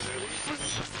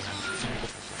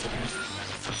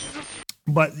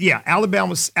But yeah,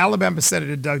 Alabama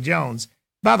Senator Doug Jones,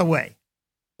 by the way,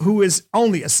 who is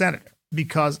only a senator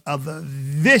because of the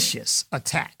vicious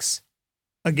attacks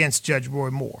against Judge Roy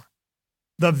Moore,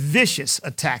 the vicious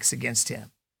attacks against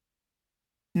him.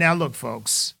 Now, look,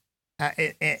 folks,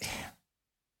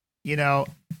 you know,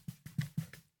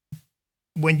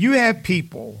 when you have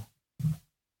people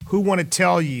who want to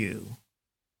tell you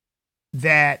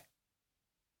that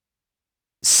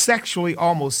sexually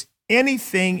almost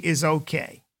anything is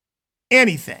okay,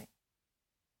 anything,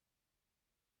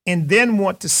 and then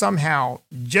want to somehow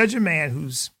judge a man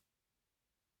who's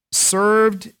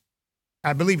served,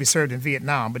 I believe he served in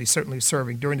Vietnam, but he's certainly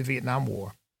serving during the Vietnam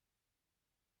War,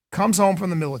 comes home from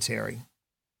the military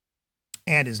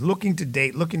and is looking to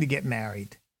date, looking to get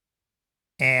married,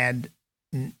 and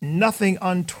nothing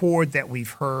untoward that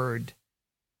we've heard,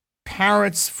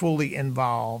 parents fully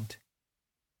involved.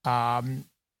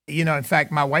 You know, in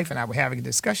fact, my wife and I were having a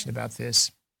discussion about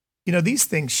this. You know, these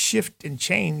things shift and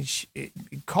change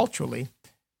culturally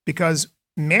because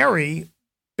Mary,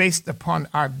 based upon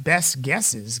our best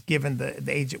guesses, given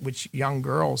the age at which young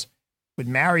girls would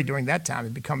marry during that time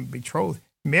and become betrothed,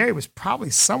 Mary was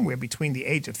probably somewhere between the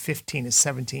age of 15 and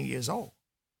 17 years old.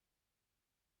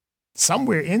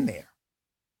 Somewhere in there.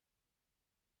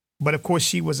 But of course,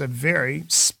 she was a very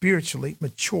spiritually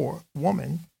mature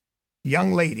woman,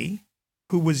 young lady,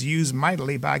 who was used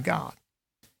mightily by God.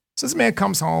 So this man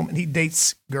comes home and he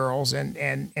dates girls,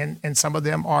 and some of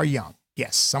them are young.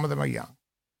 Yes, some of them are young.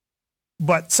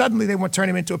 But suddenly they want to turn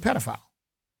him into a pedophile.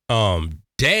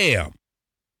 Damn.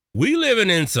 We living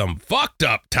in some fucked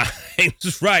up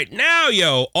times right now,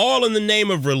 yo. All in the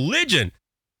name of religion.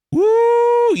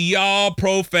 Woo, y'all,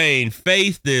 Profane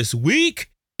Faith this week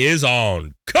is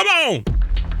on. Come on.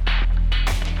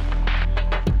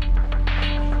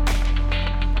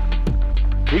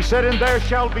 He said, and there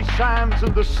shall be signs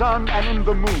in the sun and in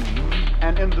the moon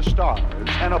and in the stars,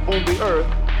 and upon the earth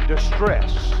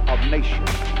distress of nations.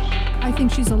 I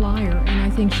think she's a liar, and I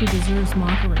think she deserves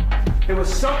mockery. There was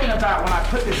something about when I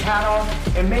put this hat on,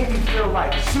 it made me feel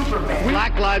like Superman.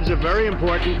 Black lives are very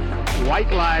important.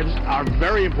 White lives are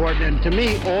very important. And to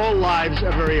me, all lives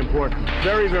are very important.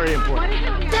 Very, very important.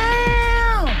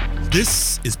 Damn!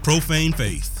 This is Profane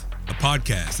Faith, a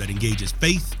podcast that engages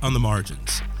faith on the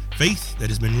margins. Faith that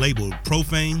has been labeled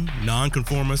profane,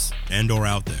 nonconformist, and or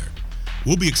out there.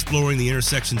 We'll be exploring the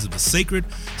intersections of the sacred,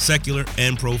 secular,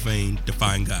 and profane to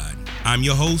find God. I'm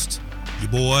your host, your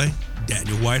boy,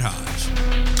 Daniel White Hodge.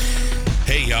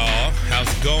 Hey, y'all.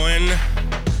 How's it going?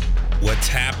 What's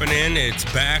happening? It's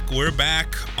back. We're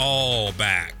back. All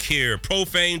back here.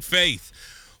 Profane Faith.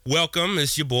 Welcome.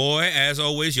 It's your boy, as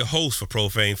always, your host for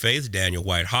Profane Faith, Daniel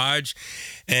White Hodge.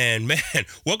 And man,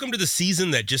 welcome to the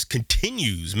season that just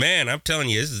continues. Man, I'm telling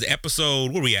you, this is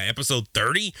episode, what are we at? Episode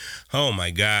 30? Oh my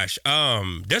gosh.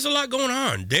 There's a lot going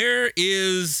on. There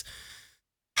is,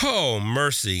 oh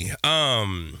mercy.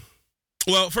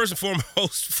 Well, first and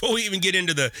foremost, before we even get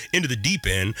into the deep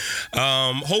end,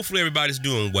 hopefully everybody's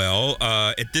doing well.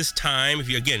 At this time, if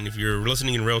you're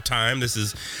listening in real time, this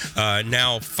is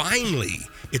now finally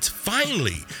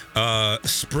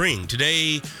spring.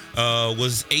 Today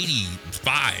was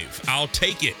 85. I'll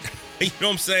take it. You know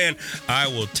what I'm saying? I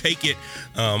will take it.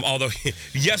 Although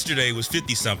yesterday was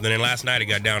 50 something and last night it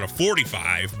got down to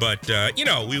 45. But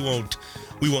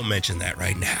we won't mention that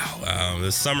right now.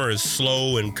 The summer is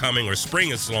slow in coming, or spring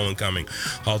is slow in coming.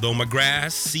 Although my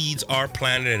grass seeds are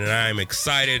planted and I'm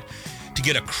excited to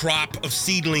get a crop of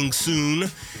seedlings soon.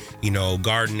 You know,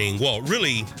 gardening. Well,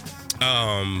 really,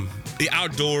 the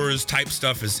outdoors type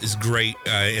stuff is great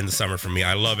in the summer for me.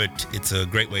 I love it. It's a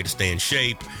great way to stay in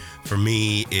shape. For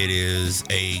me, it is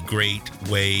a great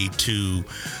way to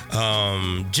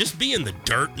just be in the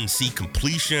dirt and see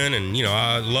completion. And, you know,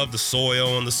 I love the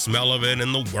soil and the smell of it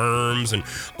and the worms and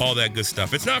all that good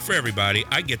stuff. It's not for everybody.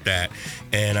 I get that.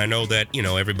 And I know that, you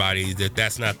know, everybody,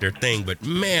 that's not their thing. But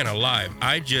man alive,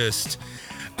 I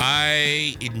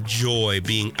enjoy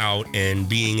being out and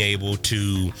being able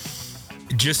to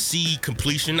just see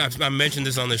completion. I mentioned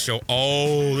this on the show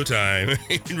all the time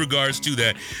in regards to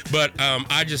that, but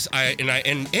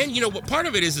and you know what, part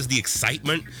of it is the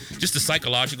excitement, just the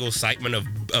psychological excitement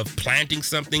of planting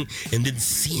something and then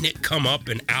seeing it come up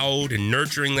and out and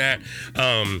nurturing that.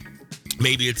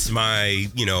 Maybe it's my,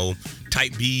 you know,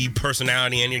 type B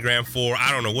personality, Enneagram 4.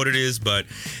 I don't know what it is, but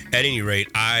at any rate,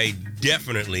 I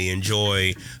definitely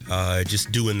enjoy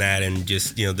just doing that and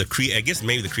just, you know, I guess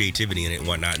maybe the creativity in it and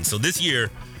whatnot. And so this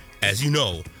year, as you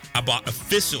know, I bought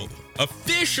official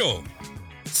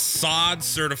sod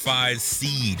certified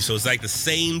seed. So it's like the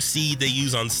same seed they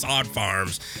use on sod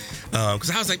farms.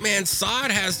 Because I was like, man,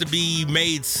 sod has to be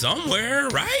made somewhere,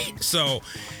 right? So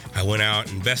I went out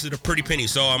and invested a pretty penny.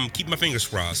 So I'm keeping my fingers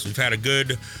crossed. We've had a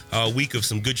good week of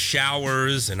some good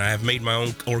showers, and I have made my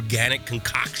own organic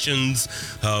concoctions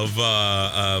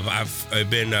I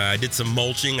did some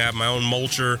mulching. I have my own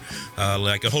mulcher,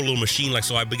 like a whole little machine.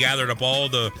 So I gathered up all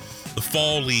the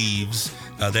fall leaves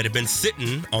that have been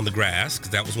sitting on the grass,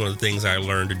 because that was one of the things I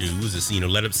learned to do, is just,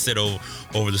 let it sit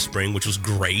over the spring, which was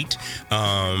great.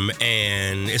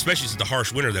 And especially since the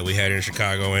harsh winter that we had in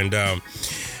Chicago. And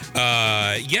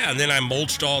and then I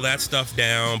mulched all that stuff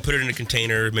down, put it in a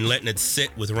container, been letting it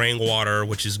sit with rainwater,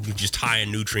 which is just high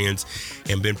in nutrients,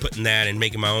 and been putting that and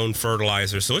making my own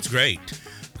fertilizer. So it's great.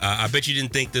 I bet you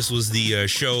didn't think this was the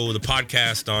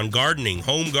podcast on gardening,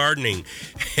 home gardening,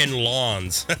 and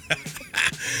lawns.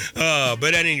 But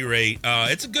at any rate,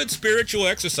 it's a good spiritual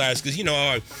exercise, because,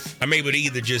 I'm able to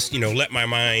either just, let my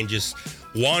mind just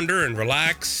wander and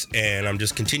relax, and I'm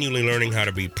just continually learning how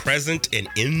to be present and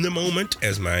in the moment,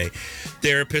 as my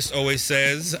therapist always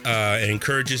says and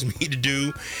encourages me to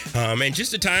do, and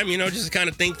just a time, just to kind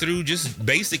of think through just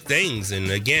basic things. And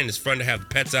again, it's fun to have the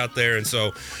pets out there, and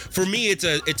so for me, it's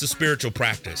a spiritual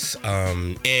practice.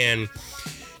 And I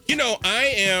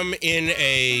am in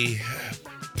a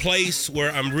place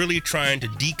where I'm really trying to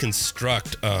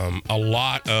deconstruct a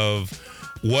lot of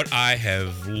what I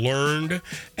have learned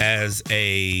as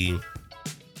a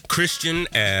Christian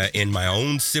in my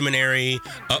own seminary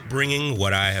upbringing,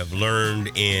 what I have learned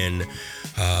in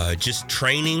just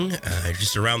training,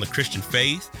 just around the Christian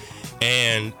faith.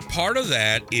 And part of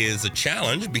that is a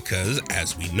challenge because,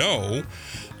 as we know,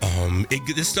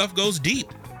 this stuff goes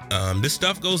deep. This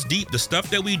stuff goes deep. The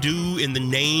stuff that we do in the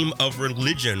name of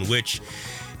religion, which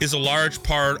is a large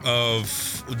part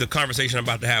of the conversation I'm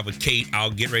about to have with Kate. I'll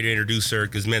get ready to introduce her,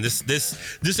 because, man,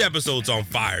 this episode's on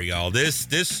fire, y'all. This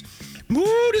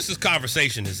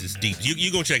conversation is deep.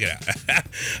 You go check it out.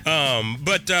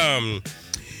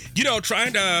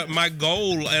 Trying to, my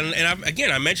goal, and I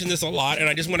mentioned this a lot, and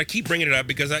I just want to keep bringing it up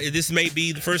because this may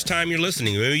be the first time you're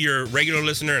listening. Maybe you're a regular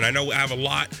listener, and I know I have a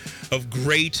lot of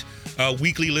great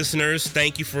weekly listeners.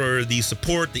 Thank you for the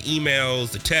support, the emails,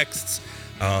 the texts.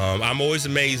 I'm always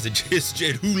amazed at just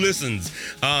who listens,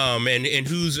 and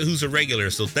who's a regular.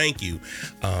 So thank you.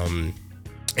 I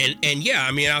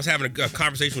was having a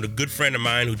conversation with a good friend of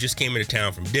mine who just came into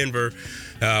town from Denver.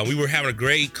 We were having a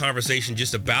great conversation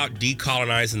just about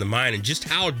decolonizing the mind and just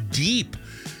how deep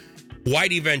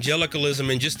white evangelicalism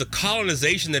and just the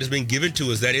colonization that has been given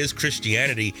to us, that is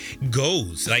Christianity,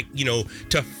 goes.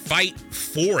 To fight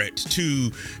for it,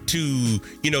 to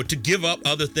give up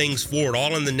other things for it,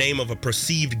 all in the name of a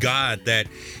perceived God that,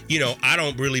 I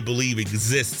don't really believe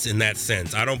exists in that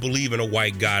sense. I don't believe in a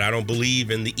white God. I don't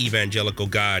believe in the evangelical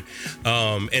God.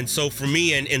 And so for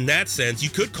me, in that sense,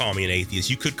 you could call me an atheist.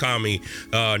 You could call me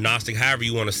Gnostic, however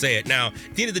you want to say it. Now,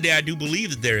 at the end of the day, I do believe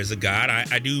that there is a God.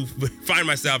 I do find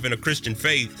myself in a Christian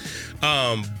faith.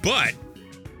 But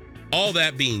all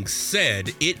that being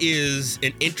said, it is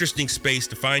an interesting space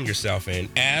to find yourself in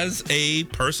as a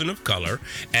person of color,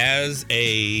 as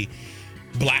a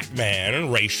black man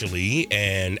racially,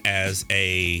 and as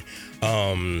a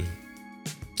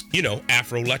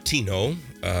Afro-Latino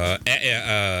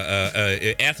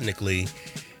ethnically.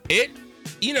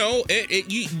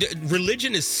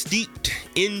 Religion is steeped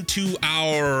into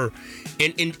and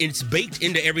it's baked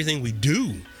into everything we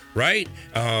do. Right?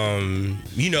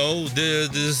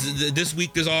 This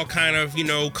week there's all kind of,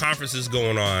 conferences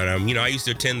going on. I used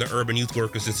to attend the Urban Youth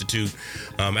Workers Institute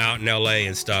out in LA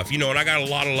and stuff, and I got a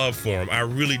lot of love for them. I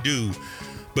really do.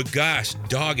 But gosh,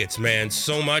 doggets, man,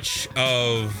 so much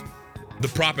of the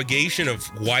propagation of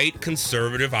white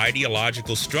conservative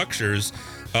ideological structures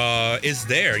is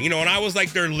there, and I was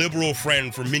like their liberal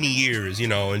friend for many years,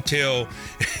 until,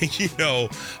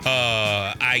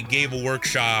 I gave a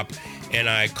workshop and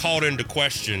I called into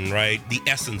question, right, the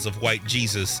essence of white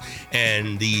Jesus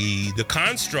and the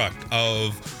construct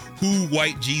of who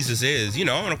white Jesus is, and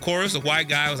of course the white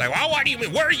guy was like, well, what do you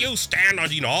mean? Where do you stand on,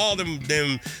 all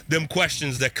them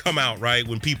questions that come out, right,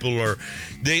 when people are,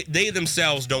 they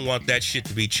themselves don't want that shit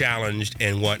to be challenged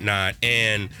and whatnot.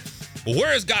 And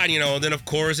where is God? Then of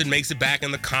course it makes it back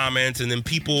in the comments, and then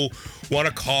people want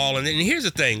to call. And here's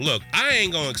the thing. Look, I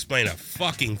ain't gonna explain a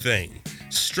fucking thing.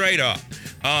 Straight up.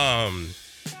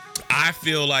 I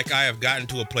feel like I have gotten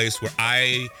to a place where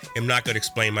I am not gonna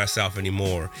explain myself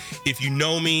anymore. If you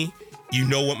know me, you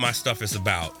know what my stuff is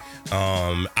about.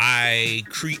 I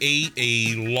create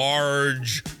a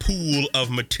large pool of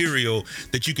material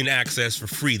that you can access for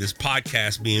free. This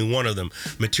podcast being one of them.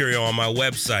 Material on my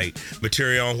website,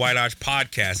 material on White Lodge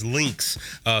Podcast, links,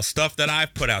 stuff that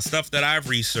I've put out, stuff that I've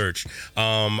researched.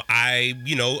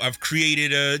 I've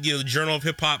created the Journal of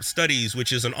Hip Hop Studies,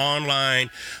 which is an online,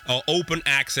 open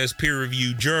access,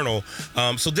 peer-reviewed journal.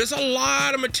 So there's a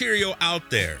lot of material out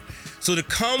there. So to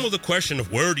come with a question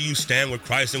of where do you stand with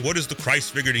Christ and what is the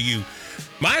Christ figure to you?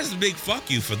 Mine's a big fuck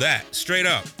you for that, straight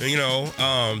up.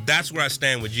 That's where I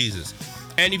stand with Jesus.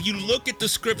 And if you look at the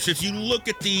scripture, if you look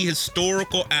at the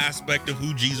historical aspect of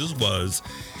who Jesus was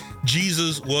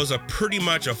a pretty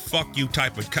much a fuck you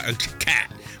type of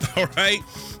cat, all right?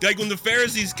 Like when the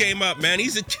Pharisees came up, man,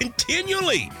 he's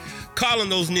continually calling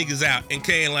those niggas out and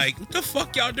saying like, what the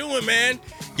fuck y'all doing, man?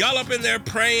 Y'all up in there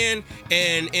praying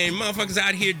and motherfuckers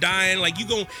out here dying. Like you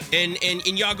gon'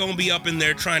 and y'all gonna be up in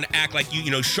there trying to act like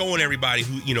you showing everybody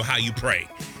who how you pray.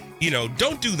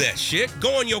 Don't do that shit.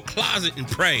 Go in your closet and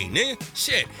pray, nigga.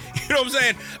 Shit. You know what I'm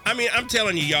saying? I mean, I'm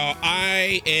telling you, y'all,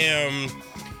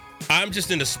 I'm just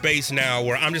in a space now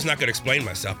where I'm just not gonna explain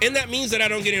myself. And that means that I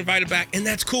don't get invited back, and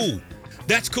that's cool.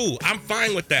 That's cool. I'm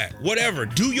fine with that. Whatever.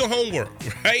 Do your homework,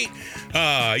 right?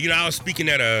 I was speaking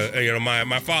at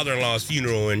my father-in-law's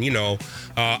funeral, and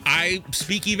I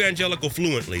speak evangelical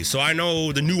fluently, so I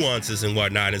know the nuances and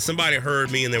whatnot. And somebody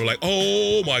heard me, and they were like,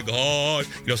 "Oh my God,"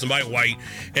 somebody white,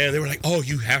 and they were like, "Oh,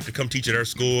 you have to come teach at our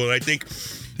school." And I think,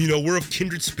 we're of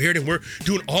kindred spirit, and we're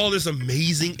doing all this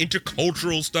amazing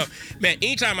intercultural stuff. Man,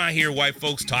 anytime I hear white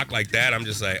folks talk like that, I'm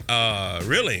just like,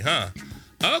 really, huh?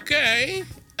 Okay.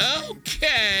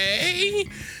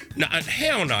 Nah,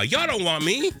 hell no. Y'all don't want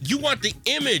me. You want the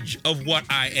image of what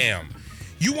I am.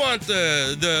 You want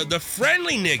the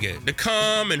friendly nigga to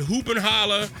come and hoop and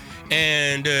holler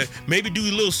and maybe do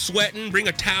a little sweating, bring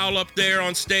a towel up there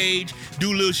on stage,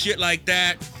 do a little shit like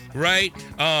that, right?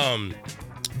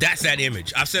 That's that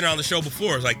image. I've said it on the show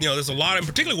before. It's like, there's a lot of,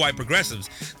 particularly white progressives,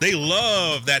 they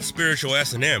love that spiritual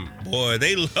S&M. Boy,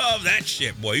 they love that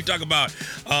shit, boy. You talk about,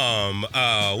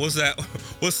 what's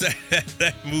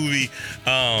that movie?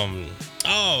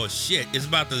 Oh, shit. It's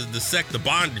about the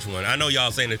bondage one. I know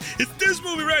y'all saying it's this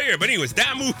movie right here. But anyways,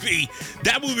 that movie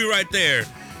right there,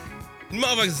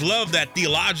 motherfuckers love that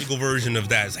theological version of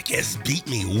that. It's like, yes, beat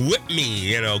me, whip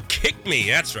me, kick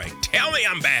me. That's right. Tell me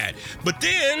I'm bad. But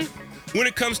then, when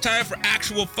it comes time for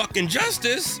actual fucking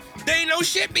justice, there ain't no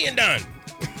shit being done.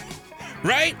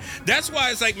 Right? That's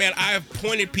why it's like, man, I have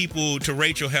pointed people to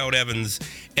Rachel Held Evans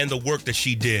and the work that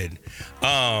she did.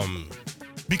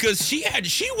 Because she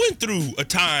went through a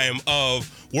time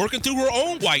of working through her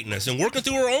own whiteness and working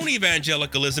through her own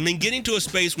evangelicalism and getting to a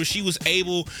space where she was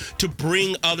able to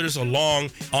bring others along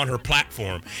on her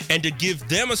platform and to give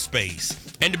them a space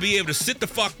and to be able to sit the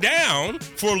fuck down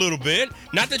for a little bit.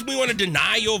 Not that we want to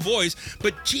deny your voice,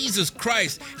 but Jesus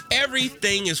Christ,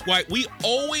 everything is white. We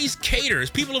always cater, as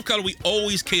people of color, we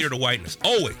always cater to whiteness.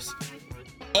 Always.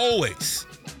 Always.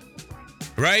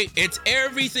 Right? It's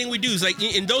everything we do. It's like,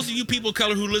 and those of you people of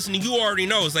color who listen, you already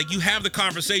know. It's like you have the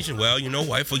conversation. Well,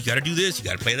 white folk, you got to do this. You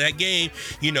got to play that game.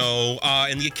 In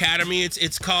the academy,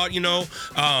 it's called,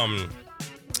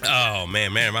 oh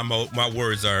man, my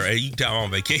words are, you can tell I'm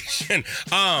on vacation.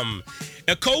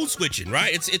 A code switching,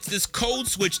 right? It's this code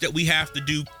switch that we have to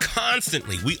do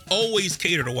constantly. We always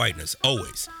cater to whiteness.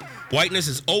 Always. Whiteness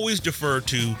is always deferred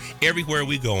to everywhere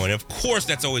we go. And of course,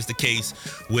 that's always the case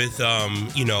with,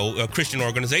 Christian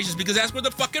organizations, because that's where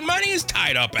the fucking money is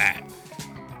tied up at.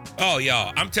 Oh,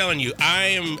 y'all, I'm telling you,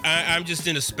 I'm just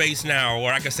in a space now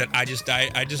where, like I said, I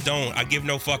give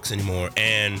no fucks anymore.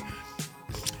 And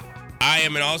I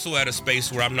am also at a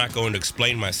space where I'm not going to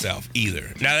explain myself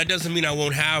either. Now, that doesn't mean I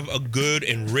won't have a good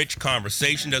and rich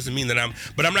conversation. Doesn't mean that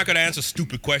but I'm not going to answer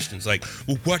stupid questions like,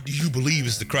 well, what do you believe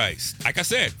is the Christ? Like I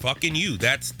said, fucking you.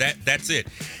 That's it.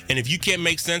 And if you can't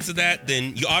make sense of that,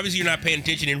 then you're not paying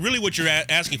attention. And really what you're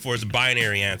asking for is a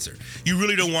binary answer. You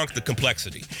really don't want the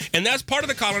complexity. And that's part of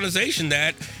the colonization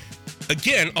that,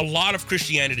 again, a lot of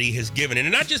Christianity has given.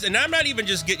 And I'm not even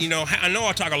just getting, I know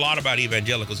I talk a lot about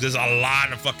evangelicals. There's a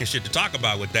lot of fucking shit to talk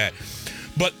about with that.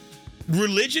 But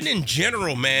religion in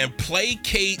general, man,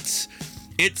 placates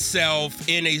itself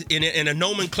in a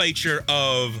nomenclature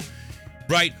of,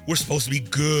 right, we're supposed to be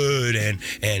good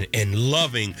and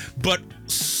loving. But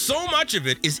so much of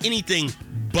it is anything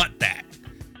but that.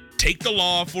 Take the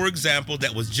law, for example,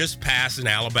 that was just passed in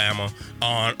Alabama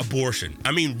on abortion.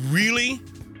 I mean, really?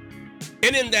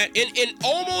 And in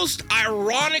almost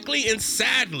ironically and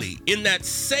sadly, in that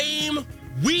same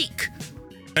week,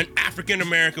 an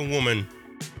African-American woman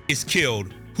is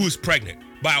killed who is pregnant.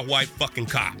 by a white fucking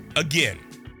cop. Again.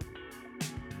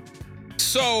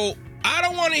 So I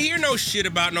don't want to hear no shit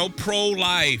about no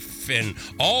pro-life and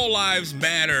all lives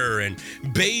matter and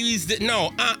babies that,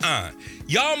 no,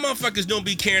 Y'all motherfuckers don't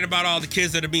be caring about all the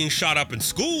kids that are being shot up in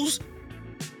schools.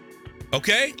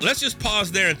 Okay? Let's just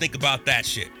pause there and think about that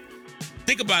shit.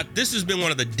 Think about, this has been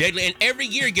one of the deadly, and every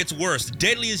year it gets worse, the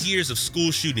deadliest years of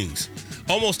school shootings.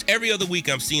 Almost every other week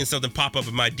I'm seeing something pop up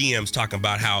in my DMs talking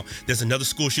about how there's another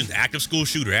school shooting, active school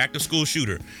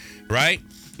shooter, right?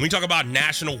 We talk about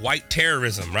national white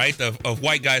terrorism, right? Of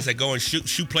white guys that go and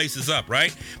shoot places up,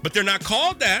 right? But they're not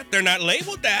called that. They're not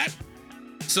labeled that.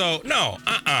 So, no,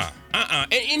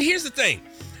 And here's the thing.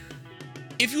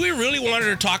 If we really wanted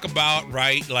to talk about,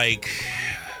 right, like,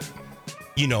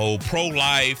 you know,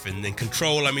 pro-life and then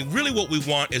control, I mean, really what we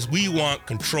want is we want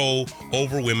control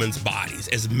over women's bodies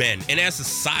as men and as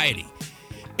society.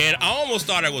 And I almost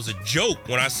thought it was a joke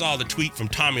when I saw the tweet from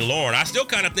Tommy Lauren. I still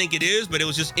kind of think it is, but it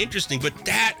was just interesting. But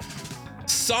that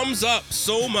sums up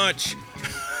so much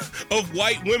of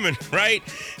white women, right?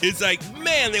 It's like,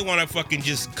 man, they want to fucking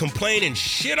just complain and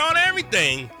shit on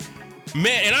everything.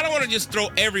 Man, and I don't want to just throw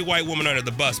every white woman under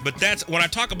the bus, but that's when I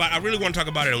talk about, I really want to talk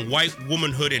about it in white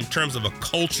womanhood in terms of a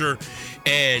culture.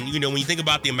 And, you know, when you think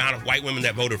about the amount of white women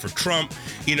that voted for Trump,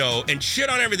 you know, and shit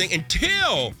on everything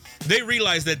until they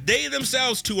realize that they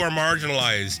themselves too are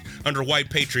marginalized under white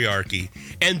patriarchy.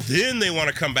 And then they want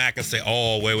to come back and say,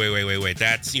 oh, wait,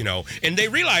 that's, you know, and they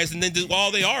realize, and then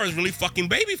all they are is really fucking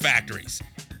baby factories.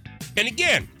 And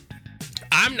again,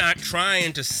 I'm not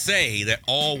trying to say that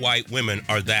all white women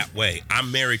are that way.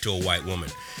 I'm married to a white woman.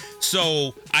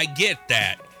 So I get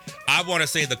that. I want to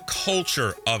say the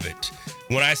culture of it.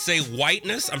 When I say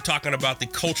whiteness, I'm talking about the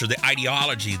culture, the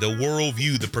ideology, the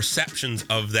worldview, the perceptions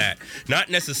of that. Not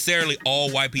necessarily all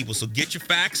white people. So get your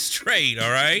facts straight,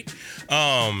 all right?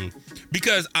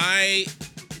 Because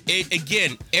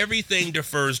again, everything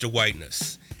defers to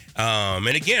whiteness. And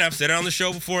again, I've said it on the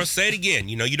show before, I'll say it again.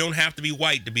 You know, you don't have to be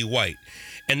white to be white.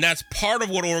 And that's part of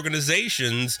what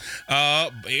organizations,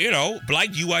 you know,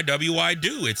 like UIWI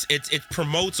do. It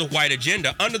promotes a white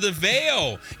agenda under the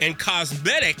veil and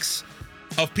cosmetics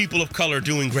of people of color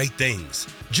doing great things.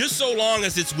 Just so long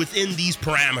as it's within these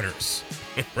parameters,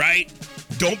 right?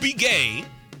 Don't be gay,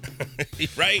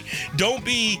 right? Don't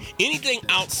be anything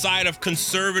outside of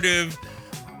conservative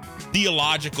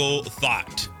theological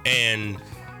thought. And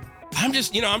I'm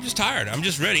just tired. I'm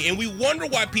just ready. And we wonder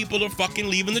why people are fucking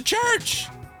leaving the church.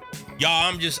 Y'all,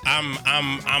 I'm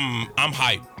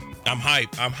hyped.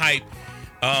 I'm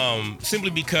hyped. Simply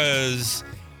because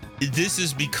this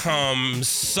has become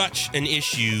such an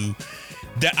issue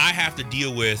that I have to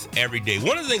deal with every day.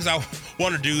 One of the things I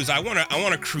want to do is I want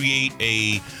to create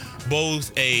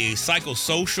both a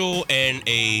psychosocial and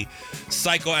a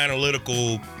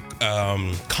psychoanalytical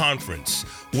conference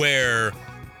where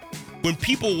when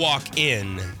people walk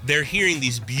in, they're hearing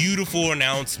these beautiful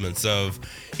announcements of,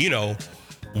 you know,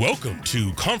 welcome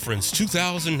to Conference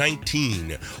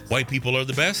 2019. White people are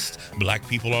the best, black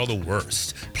people are the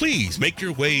worst. Please make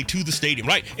your way to the stadium,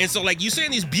 right? And so, like, you're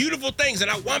saying these beautiful things, and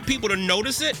I want people to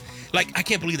notice it. Like, I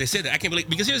can't believe they said that.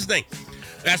 Because here's the thing.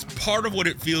 That's part of what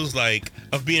it feels like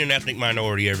of being an ethnic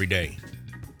minority every day.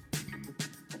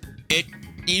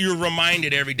 You're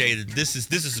reminded every day that this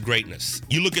is greatness.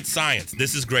 You look at science,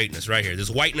 this is greatness right here. This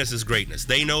whiteness is greatness.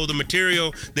 They know the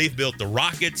material, they've built the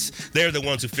rockets, they're the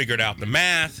ones who figured out the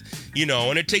math, you know,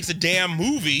 and it takes a damn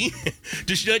movie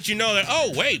to let you know that,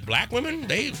 oh, wait, black women,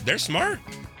 they're smart.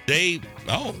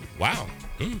 Oh, wow.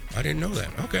 I didn't know that.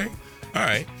 Okay. All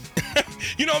right.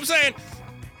 You know what I'm saying?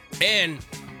 And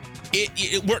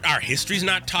our history's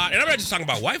not taught. And I'm not just talking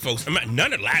about white folks.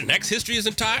 None of Latinx history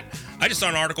isn't taught. I just saw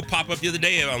an article pop up the other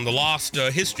day on the lost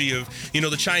history of, you know,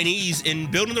 the Chinese in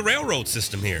building the railroad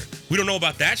system here. We don't know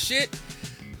about that shit.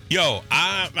 Yo,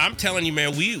 I'm telling you,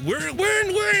 man, we're in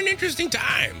an interesting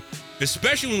time,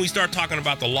 especially when we start talking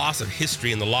about the loss of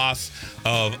history and the loss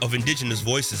of indigenous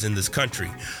voices in this country.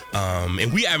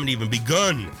 And we haven't even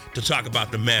begun to talk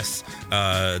about the mess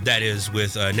that is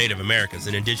with Native Americans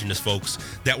and indigenous folks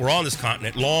that were on this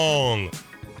continent long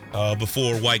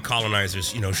before white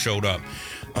colonizers, you know, showed up.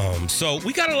 So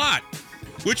we got a lot,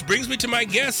 which brings me to my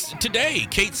guest today,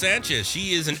 Kate Sanchez.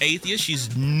 She is an atheist. She's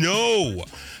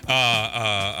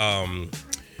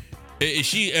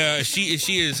she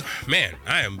is, man,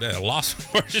 I am at a loss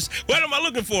for just, what am I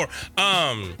looking for?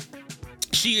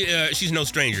 she's no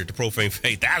stranger to profane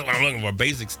faith. That's what I'm looking for.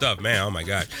 Basic stuff, man. Oh my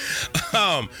gosh.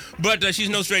 But she's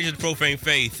no stranger to profane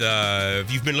faith.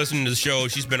 If you've been listening to the show,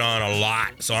 she's been on a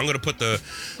lot. So I'm going to put the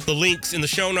links in the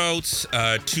show notes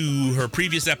to her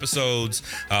previous episodes.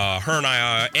 Her and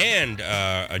I and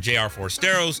JR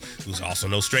Foresteros, who's also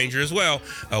no stranger as well.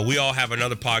 We all have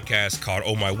another podcast called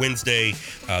Oh My Wednesday.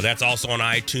 That's also on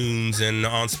iTunes and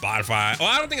on Spotify. Oh,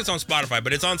 I don't think it's on Spotify,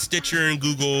 but it's on Stitcher and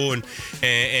Google and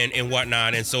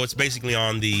whatnot. And so it's basically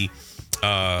on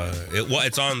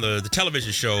it's on the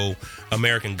television show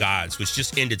American Gods, which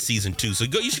just ended season 2. So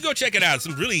you should go check it out.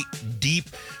 Some really deep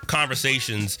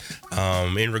conversations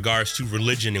in regards to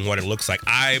religion and what it looks like.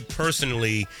 I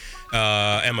personally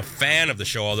am a fan of the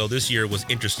show, although this year was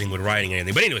interesting with writing and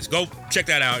everything. But anyways, go check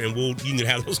that out, and you can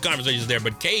have those conversations there.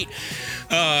 But Kate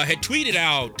had tweeted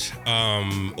out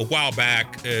a while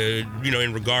back,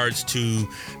 in regards to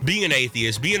being an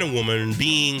atheist, being a woman,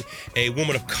 being a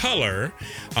woman of color.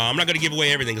 I'm not going to give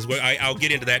away everything, because I'll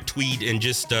get into that tweet and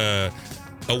just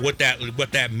what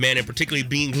that meant, and particularly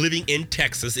living in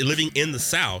Texas, living in the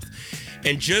South,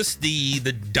 and just the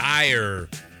dire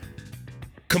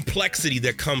complexity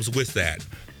that comes with that.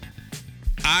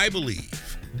 I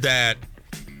believe that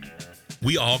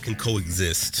we all can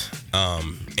coexist.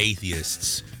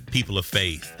 Atheists, people of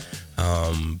faith,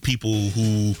 people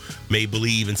who may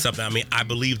believe in something. I mean, I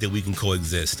believe that we can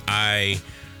coexist. I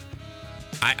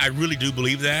really do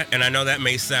believe that, and I know that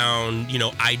may sound,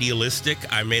 idealistic.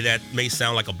 That may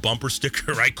sound like a bumper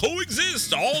sticker, right?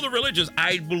 Coexist, all the religions.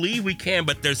 I believe we can,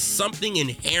 but there's something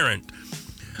inherent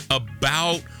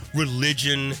about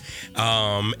religion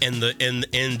and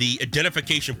the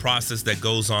identification process that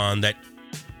goes on that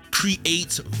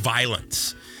creates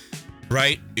violence,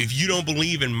 right? If you don't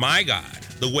believe in my God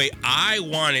the way I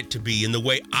want it to be and the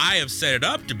way I have set it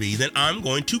up to be, then I'm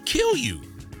going to kill you.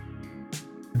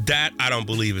 That I don't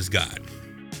believe is God.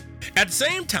 At the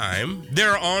same time,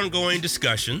 there are been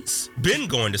discussions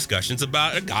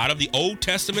about a God of the Old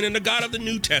Testament and a God of the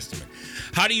New Testament.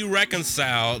 How do you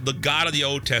reconcile the God of the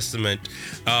Old Testament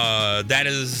that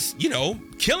is,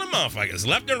 killing motherfuckers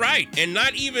left and right, and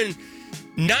not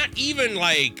even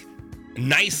like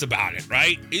nice about it,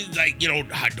 right? It's like,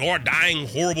 dying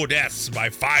horrible deaths by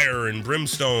fire and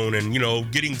brimstone and,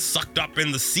 getting sucked up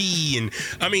in the sea, and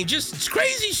I mean, just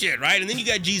crazy shit, right? And then you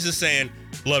got Jesus saying,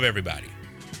 love everybody.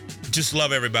 Just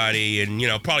love everybody, and,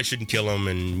 probably shouldn't kill them,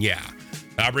 and yeah,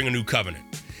 I'll bring a new covenant.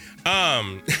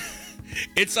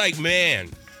 It's like, man,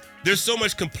 there's so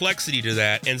much complexity to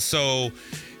that. And so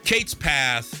Kate's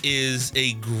path is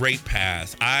a great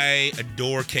path. I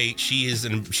adore Kate. She's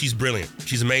brilliant.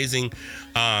 She's amazing.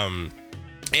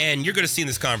 And you're going to see in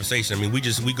this conversation, I mean, we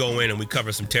go in and we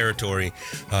cover some territory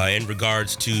in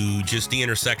regards to just the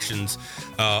intersections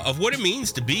of what it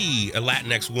means to be a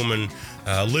Latinx woman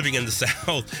living in the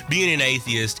South, being an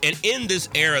atheist, and in this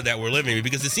era that we're living in,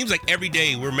 because it seems like every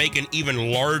day we're making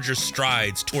even larger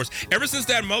strides towards, ever since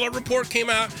that Mueller report came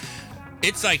out,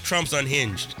 it's like Trump's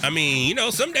unhinged. I mean,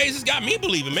 some days it's got me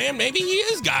believing, man, maybe he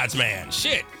is God's man.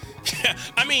 Shit.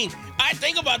 I mean, I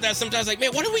think about that sometimes, like,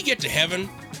 man, what if we get to heaven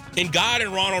and God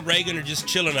and Ronald Reagan are just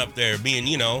chilling up there being,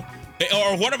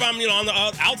 or what if I'm, on the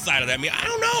outside of that? I mean, I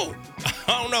don't know.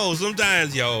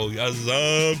 Sometimes,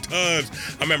 I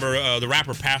remember the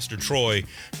rapper Pastor Troy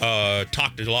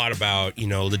talked a lot about,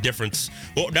 the difference.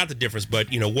 Well, not the difference, but,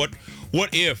 what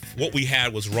if what we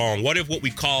had was wrong? What if what we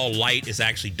call light is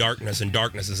actually darkness and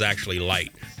darkness is actually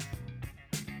light?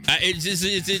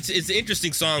 It's an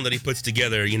interesting song that he puts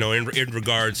together, in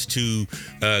regards to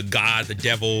God, the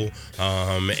devil,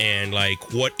 and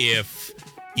like, what if,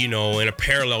 in a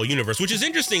parallel universe, which is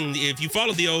interesting if you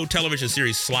follow the old television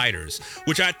series Sliders,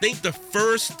 which I think the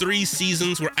first 3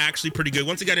 seasons were actually pretty good.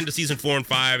 Once it got into season 4 and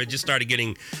 5, it just started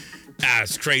getting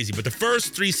it's crazy. But the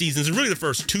first 3 seasons, and really the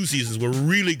first 2 seasons, were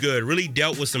really good, really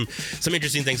dealt with some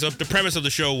interesting things. So the premise of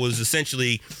the show was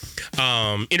essentially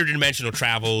interdimensional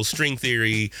travel, string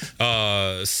theory,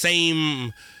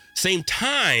 same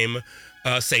time,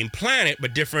 same planet,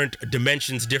 but different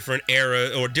dimensions, different era,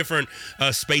 or different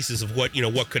spaces of what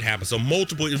could happen. So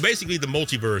basically the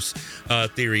multiverse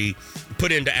theory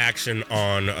put into action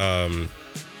on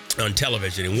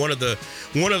television. And one of the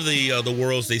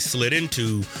worlds they slid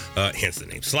into, hence the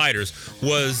name Sliders,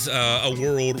 was a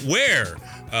world where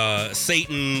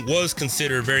Satan was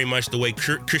considered very much the way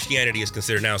Christianity is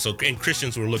considered now. So, and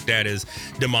Christians were looked at as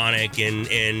demonic and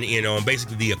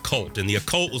basically the occult, and the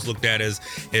occult was looked at as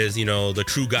the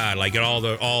true God. Like, and all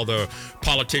the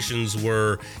politicians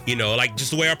were, like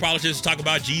just the way our politicians talk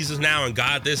about Jesus now and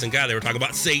God this and God, they were talking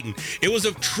about Satan. It was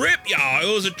a trip, y'all.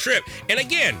 It was a trip. And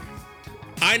again,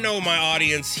 I know my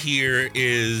audience here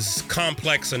is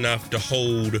complex enough to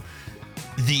hold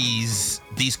these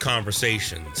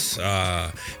conversations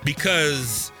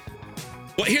because,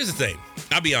 well, here's the thing.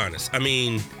 I'll be honest. I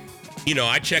mean, you know,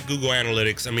 I check Google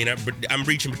Analytics. I mean, I'm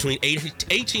reaching between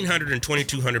 1,800 and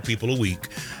 2,200 people a week.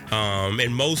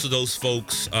 And most of those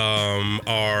folks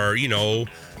are, you know,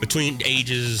 between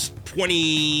ages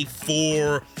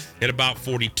 24 and about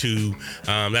 42.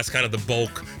 That's kind of the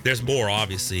bulk. There's more,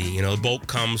 obviously. You know, the bulk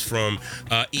comes from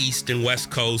East and West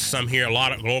Coast. Some here, a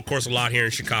lot here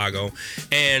in Chicago.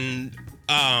 And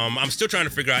I'm still trying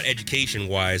to figure out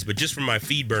education-wise, but just from my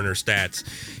FeedBurner stats,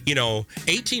 you know,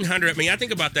 1,800, I mean, I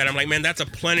think about that. I'm like, man, that's a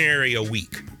plenary a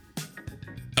week.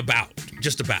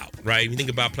 Just about, right? If you think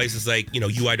about places like, you know,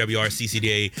 UIWR,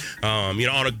 CCDA, you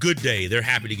know, on a good day, they're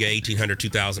happy to get 1,800,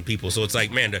 2,000 people. So it's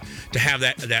like, man, to have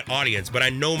that audience. But I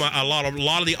know a lot of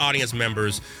the audience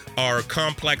members are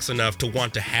complex enough to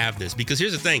want to have this. Because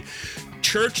here's the thing.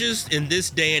 Churches in this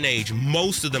day and age,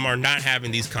 most of them are not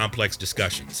having these complex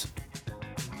discussions.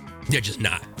 They're just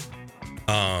not.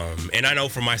 And I know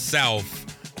for myself,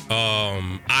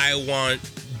 I want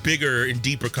bigger and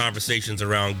deeper conversations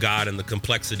around God and the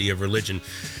complexity of religion,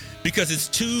 because it's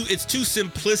too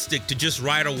simplistic to just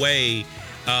right away,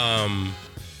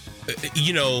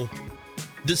 you know,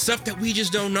 the stuff that we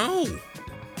just don't know,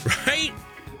 right?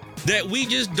 That we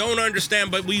just don't understand,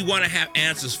 but we want to have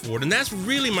answers for it. And that's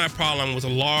really my problem with a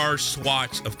large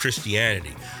swath of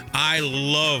Christianity. I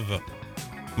love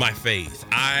my faith.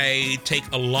 I take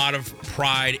a lot of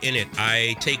pride in it.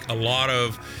 I take a lot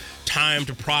of time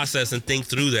to process and think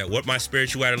through that, what my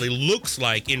spirituality looks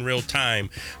like in real time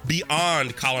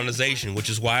beyond colonization, which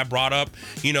is why I brought up,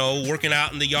 you know, working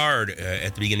out in the yard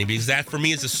at the beginning, because that for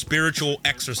me is a spiritual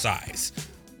exercise.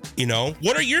 You know,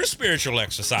 what are your spiritual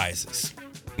exercises?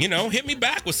 You know, hit me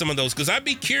back with some of those, because I'd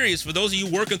be curious for those of you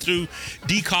working through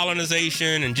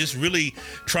decolonization and just really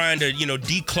trying to, you know,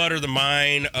 declutter the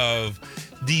mind of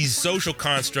these social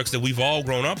constructs that we've all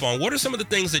grown up on. What are some of the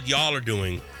things that y'all are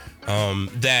doing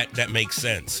that makes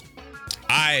sense?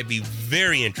 I'd be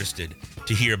very interested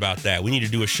to hear about that. We need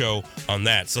to do a show on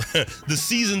that. So the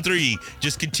season 3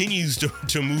 just continues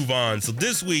to move on. So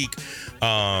this week,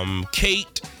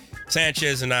 Kate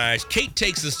Sanchez and Kate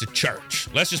takes us to church.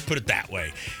 Let's just put it that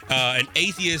way. An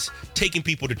atheist taking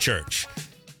people to church.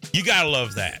 You gotta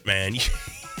love that, man.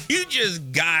 You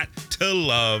just got to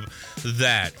love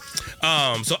that.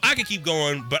 So I could keep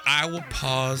going, but I will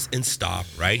pause and stop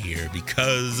right here,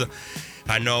 because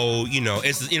I know, you know,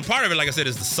 it's in part of it, like I said,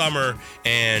 is the summer,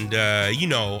 and you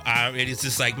know, it's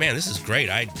just like, man, this is great.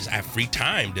 I have free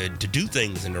time to do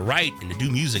things and to write and to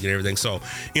do music and everything. So,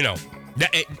 you know,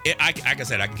 like I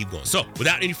said, I can keep going. So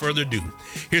without any further ado,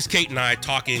 here's Kate and I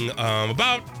talking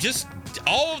about just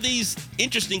all of these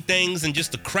interesting things and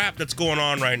just the crap that's going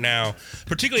on right now,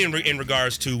 particularly in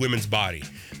regards to women's body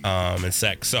and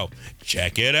sex. So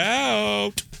check it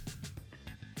out.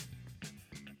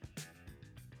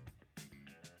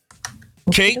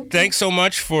 Kate, thanks so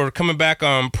much for coming back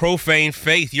on Profane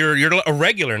Faith. You're a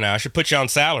regular now. I should put you on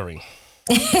salary.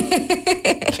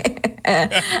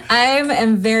 I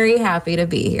am very happy to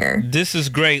be here. This is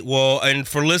great. Well, and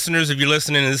for listeners, if you're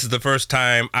listening and this is the first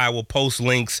time, I will post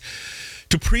links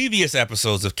to previous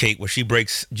episodes of Kate where she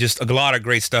breaks just a lot of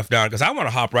great stuff down, because I want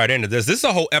to hop right into this. This is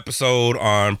a whole episode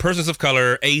on persons of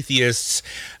color, atheists.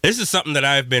 This is something that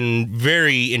I've been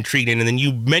very intrigued in. And then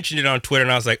you mentioned it on Twitter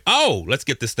and I was like, oh, let's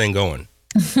get this thing going.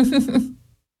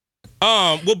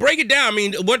 Well, break it down. I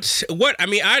mean,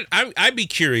 I'd be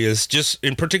curious, just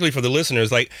in particularly for the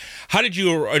listeners, like, how did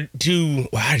you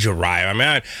arrive? I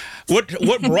mean,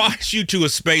 what brought you to a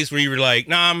space where you were like,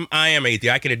 nah, I am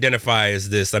atheist. I can identify as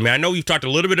this. I mean, I know you've talked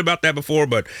a little bit about that before,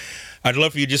 but I'd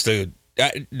love for you just to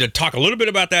talk a little bit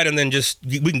about that, and then just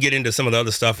we can get into some of the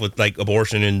other stuff with like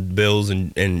abortion and bills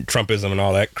and Trumpism and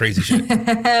all that crazy shit.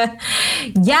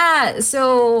 Yeah.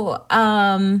 So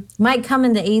my come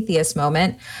into atheist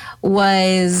moment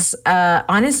was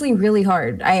honestly really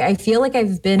hard. I feel like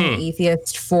I've been an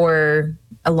atheist for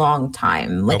a long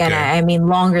time. Like, okay. And I mean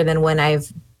longer than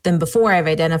before I've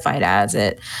identified as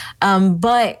it.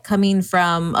 But coming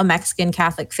from a Mexican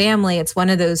Catholic family, it's one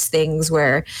of those things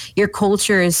where your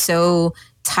culture is so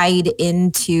tied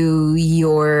into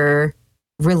your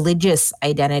religious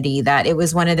identity that it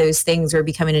was one of those things where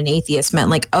becoming an atheist meant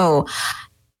like, oh,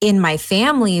 in my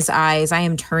family's eyes, I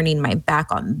am turning my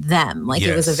back on them. Like, yes.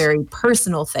 It was a very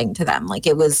personal thing to them. Like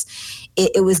it was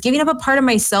giving up a part of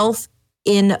myself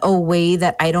in a way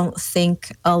that I don't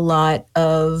think a lot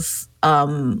of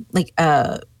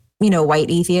white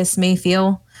atheists may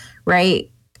feel,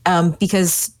 right?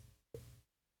 Because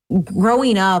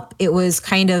growing up, it was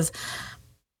kind of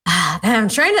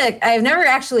I've never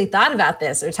actually thought about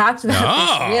this or talked about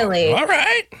this really. All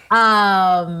right.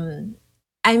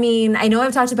 I mean, I know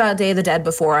I've talked about Day of the Dead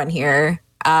before on here,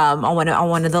 on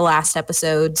one of the last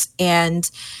episodes, and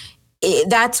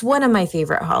that's one of my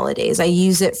favorite holidays. I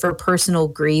use it for personal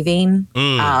grieving.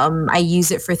 I use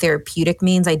it for therapeutic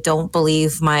means. I don't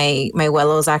believe my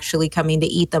abuelo is actually coming to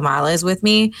eat tamales with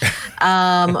me.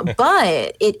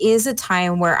 But it is a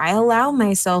time where I allow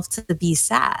myself to be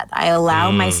sad. I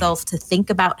allow myself to think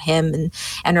about him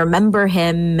and remember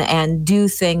him and do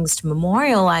things to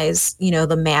memorialize,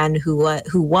 the man who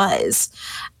was.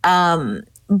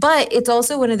 But it's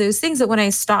also one of those things that when I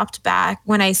stopped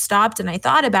and I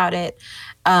thought about it,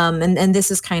 and this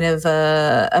is kind of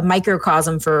a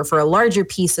microcosm for a larger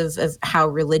piece of how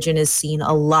religion is seen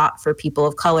a lot for people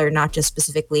of color, not just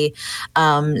specifically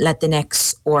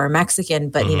Latinx or Mexican,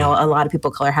 but a lot of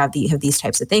people of color have these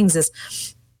types of things. Is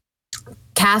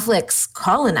Catholics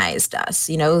colonized us.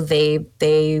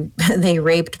 They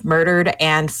raped, murdered,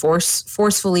 and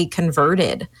forcefully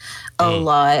converted a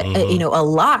lot,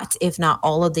 if not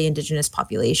all of the indigenous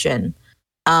population,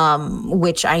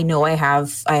 which I know I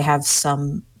have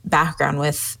some background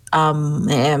with. I'm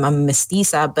a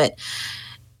mestiza,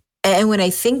 and when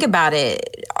I think about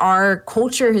it, our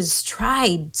culture has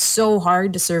tried so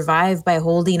hard to survive by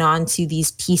holding on to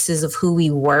these pieces of who we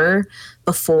were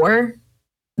before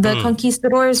the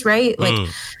conquistadors, right? Like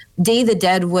Day of the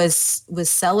Dead was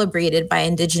celebrated by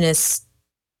indigenous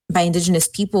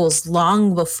peoples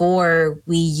long before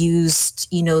we used,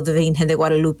 the Virgen de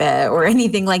Guadalupe or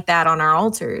anything like that on our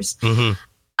altars.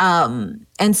 And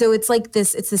so it's like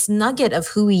this nugget of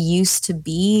who we used to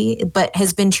be, but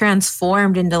has been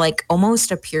transformed into like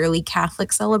almost a purely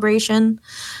Catholic celebration.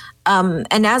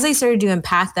 And as I started to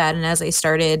unpack that, and as I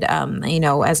started,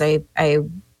 as I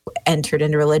entered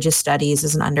into religious studies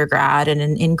as an undergrad and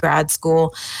in grad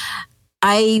school,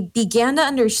 I began to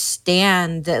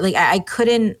understand that like I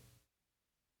couldn't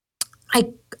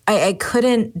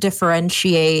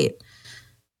differentiate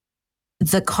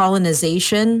the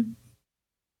colonization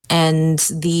and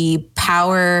the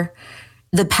power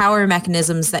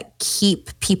mechanisms that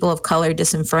keep people of color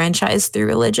disenfranchised through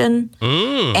religion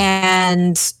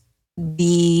and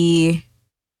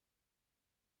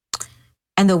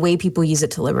the way people use it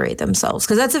to liberate themselves.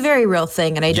 Because that's a very real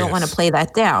thing, and I don't want to play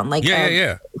that down. Like,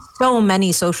 so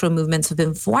many social movements have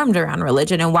been formed around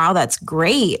religion, and wow, that's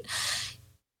great.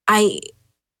 I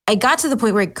got to the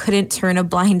point where I couldn't turn a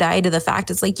blind eye to the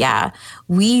fact it's like, yeah,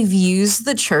 we've used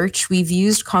the church, we've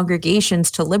used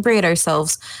congregations to liberate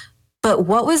ourselves, but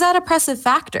what was that oppressive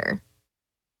factor?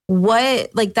 What,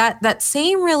 like that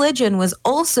same religion was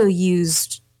also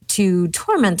used to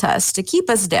torment us, to keep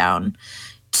us down,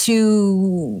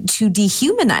 to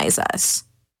dehumanize us.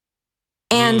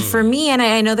 And for me, and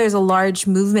I know there's a large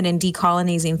movement in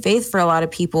decolonizing faith for a lot of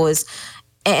people,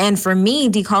 and for me,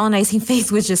 decolonizing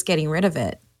faith was just getting rid of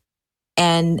it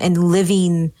and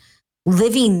living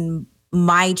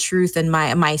my truth and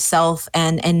myself.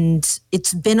 And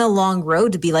it's been a long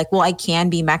road to be like, well, I can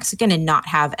be Mexican and not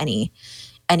have any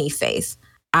faith.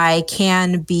 I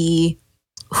can be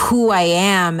who I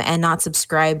am and not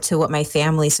subscribe to what my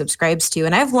family subscribes to.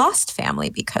 And I've lost family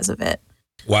because of it.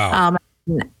 Wow.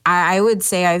 I would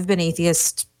say I've been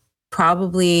atheist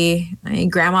probably, my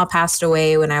grandma passed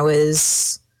away when I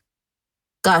was,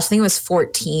 I think it was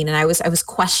 14, and I was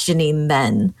questioning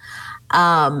then.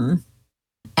 And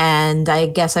I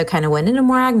guess I kind of went into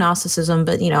more agnosticism,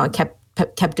 but I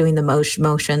kept doing the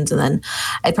motions. And then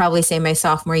I'd probably say my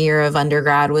sophomore year of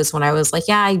undergrad was when I was like,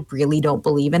 yeah, I really don't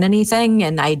believe in anything.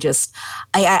 And I do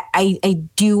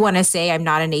want to say I'm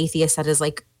not an atheist that is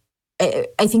like,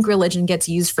 I think religion gets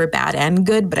used for bad and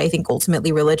good, but I think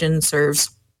ultimately religion serves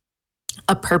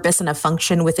a purpose and a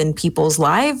function within people's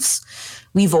lives.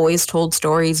 We've always told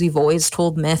stories. We've always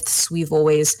told myths. We've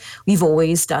always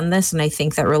done this. And I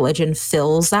think that religion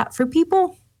fills that for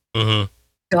people. Mm-hmm.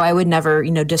 So I would never,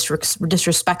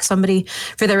 disrespect somebody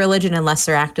for their religion unless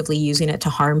they're actively using it to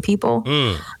harm people.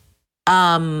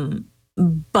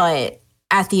 But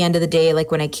at the end of the day,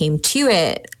 like when I came to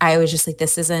it, I was just like,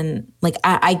 this isn't like,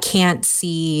 I can't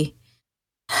see,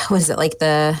 was it like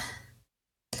the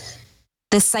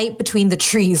sight between the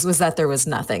trees was that there was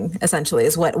nothing, essentially,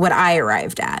 is what I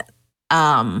arrived at.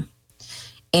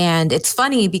 And it's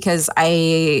funny because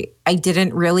I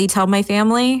didn't really tell my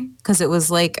family because it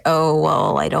was like, oh,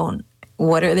 well,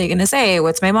 what are they going to say?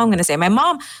 What's my mom going to say? My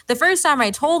mom, the first time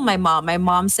I told my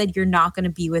mom said, you're not going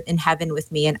to be in heaven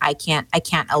with me. And I can't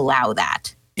allow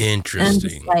that.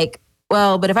 Interesting. And like,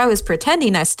 well, but if I was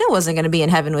pretending, I still wasn't going to be in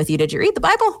heaven with you. Did you read the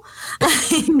Bible?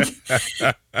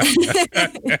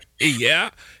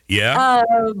 Yeah.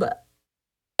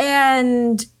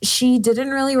 And she didn't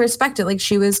really respect it. Like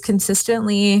she was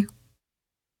consistently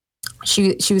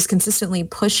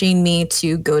pushing me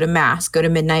to go to mass, go to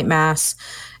midnight mass,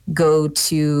 go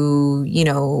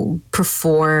to,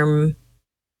 perform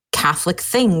Catholic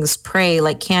things, pray,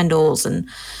 like candles and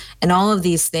all of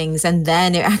these things. And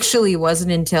then it actually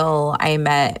wasn't until I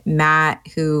met Matt,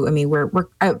 who,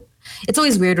 it's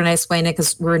always weird when I explain it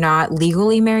because we're not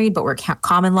legally married, but we're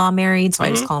common law married. So I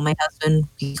just call him my husband.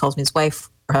 He calls me his wife,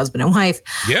 or husband and wife.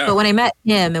 Yeah. But when I met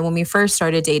him and when we first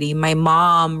started dating, my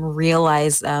mom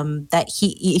realized that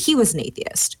he was an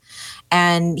atheist.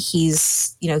 And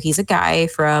he's a guy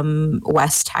from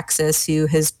West Texas who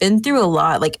has been through a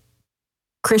lot. Like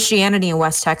Christianity in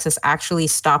West Texas actually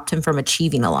stopped him from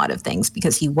achieving a lot of things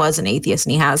because he was an atheist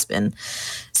and he has been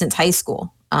since high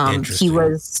school. He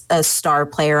was a star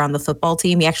player on the football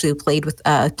team. He actually played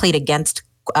against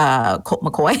Colt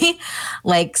McCoy. He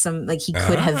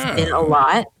could have been a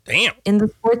lot in the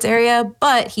sports area,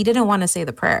 but he didn't want to say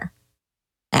the prayer.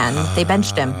 And they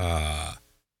benched him.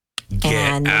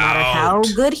 And no matter how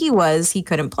good he was, he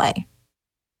couldn't play.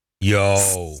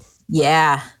 Yo.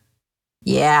 Yeah.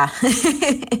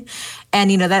 And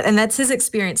that's his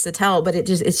experience to tell, but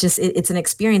it's an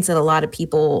experience that a lot of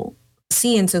people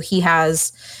see. And so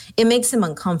it makes him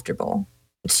uncomfortable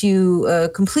to a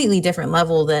completely different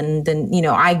level than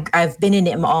I've been in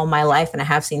it all my life and I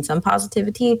have seen some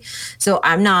positivity. So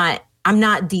I'm not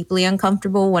deeply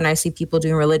uncomfortable when I see people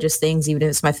doing religious things, even if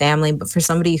it's my family, but for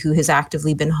somebody who has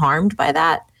actively been harmed by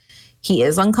that, he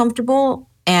is uncomfortable.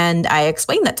 And I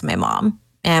explained that to my mom.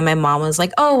 And my mom was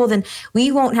like, oh, well, then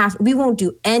we won't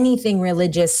do anything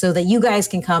religious so that you guys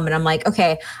can come. And I'm like,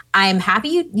 okay, I'm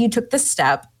happy you took this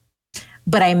step,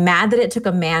 but I'm mad that it took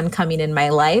a man coming in my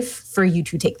life for you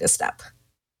to take this step.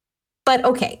 But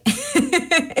okay.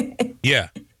 Yeah.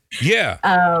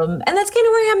 And that's kind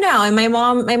of where I am now. And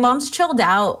my mom's chilled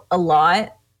out a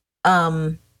lot,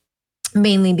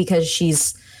 mainly because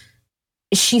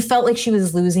she felt like she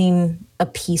was losing a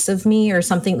piece of me or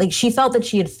something. Like she felt that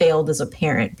she had failed as a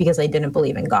parent because I didn't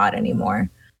believe in God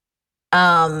anymore.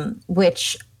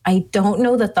 Which I don't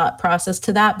know the thought process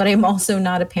to that, but I'm also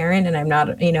not a parent and I'm not,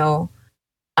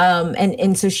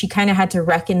 and so she kind of had to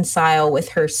reconcile with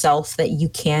herself that you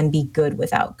can be good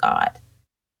without God.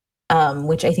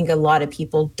 Which I think a lot of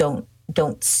people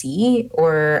don't see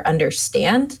or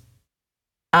understand.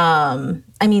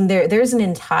 There's an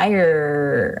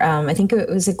entire, I think it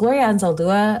was Gloria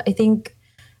Anzaldúa. I think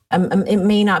it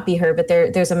may not be her, but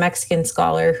there's a Mexican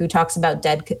scholar who talks about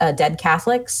dead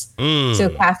Catholics. So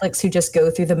Catholics who just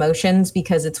go through the motions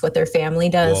because it's what their family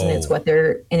does. Whoa. And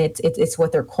it's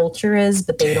what their culture is,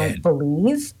 but they don't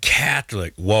believe.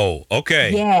 Catholic. Whoa.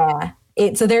 Okay. Yeah.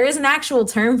 So there is an actual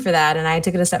term for that, and I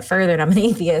took it a step further, and I'm an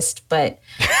atheist. But,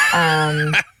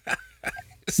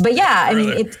 but yeah,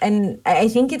 I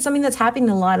think it's something that's happening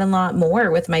a lot more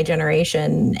with my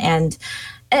generation. And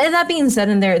that being said,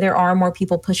 and there are more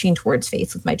people pushing towards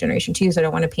faith with my generation too. So I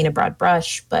don't want to paint a broad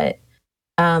brush, but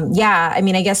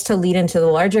I guess to lead into the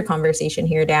larger conversation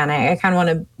here, Dan, I kind of want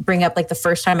to bring up like the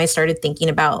first time I started thinking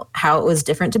about how it was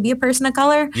different to be a person of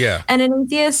color and an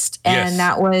atheist. And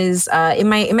that was in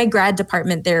my grad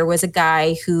department, there was a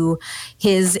guy who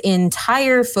his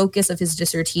entire focus of his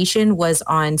dissertation was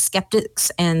on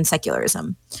skeptics and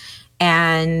secularism.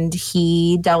 And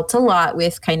he dealt a lot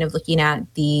with kind of looking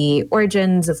at the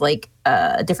origins of like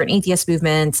different atheist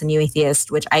movements and new atheists,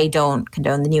 which I don't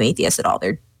condone the new atheists at all.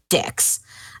 They're dicks.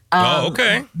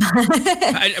 Okay.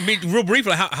 Real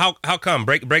briefly, how come?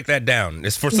 Break that down.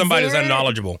 It's for somebody who's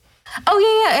unknowledgeable.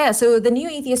 Oh, yeah. So the new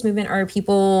atheist movement are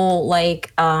people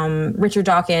like Richard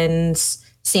Dawkins,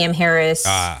 Sam Harris.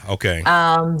 Okay.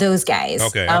 Those guys.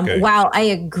 Okay. While I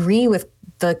agree with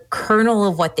the kernel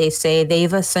of what they say,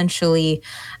 they've essentially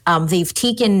they've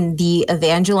taken the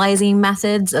evangelizing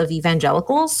methods of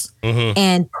evangelicals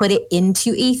and put it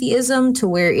into atheism to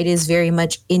where it is very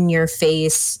much in your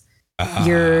face.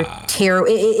 Your tarot,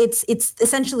 it's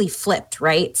essentially flipped,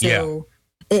 right? So,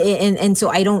 and so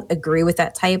I don't agree with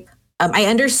that type. I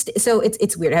understand. So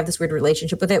it's weird. I have this weird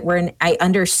relationship with it where I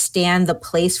understand the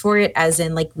place for it, as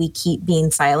in like we keep being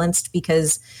silenced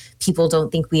because people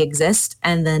don't think we exist,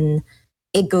 and then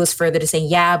it goes further to saying,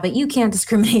 yeah, but you can't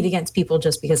discriminate against people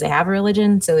just because they have a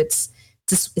religion. So it's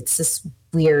this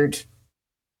weird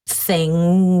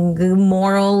thing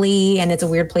morally, and it's a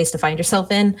weird place to find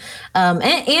yourself in.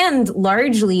 And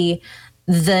largely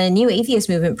the new atheist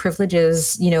movement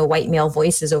privileges, white male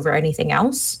voices over anything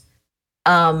else.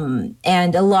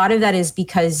 And a lot of that is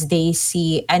because they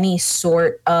see any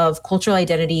sort of cultural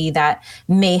identity that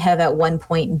may have at one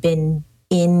point been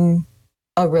in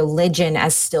a religion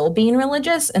as still being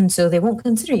religious. And so they won't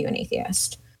consider you an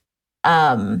atheist.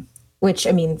 Which,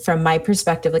 I mean, from my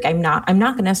perspective, like I'm not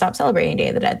going to stop celebrating Day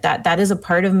of the Dead. That is a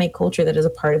part of my culture. That is a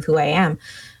part of who I am.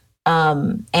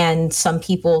 And some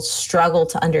people struggle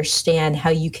to understand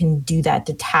how you can do that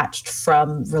detached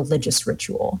from religious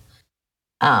ritual.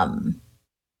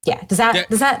 Yeah. Does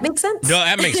that make sense? No,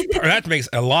 that makes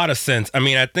a lot of sense. I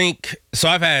mean, I think so.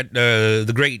 I've had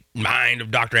the great mind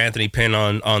of Dr. Anthony Penn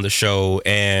on the show,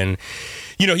 and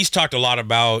he's talked a lot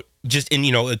about just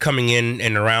coming in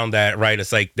and around that, right?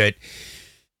 It's like that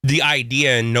the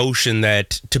idea and notion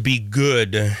that to be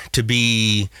good, to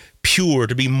be pure,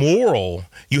 to be moral,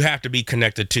 you have to be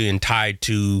connected to and tied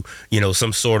to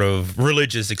some sort of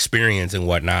religious experience and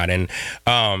whatnot. And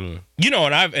and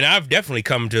I've definitely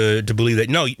come to believe that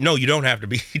no, you don't have to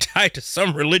be tied to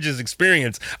some religious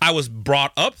experience. I was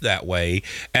brought up that way,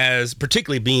 as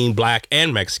particularly being Black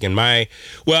and Mexican. My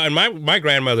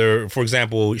grandmother, for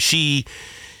example, she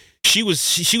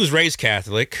was raised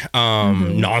Catholic,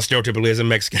 non-stereotypically as a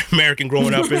Mexican American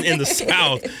growing up in the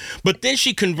South, but then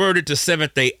she converted to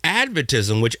Seventh-day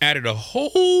Adventism, which added a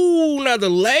whole nother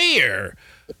layer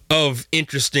of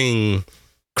interesting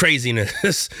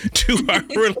craziness to our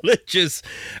religious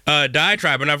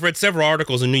diatribe. And I've read several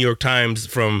articles in New York Times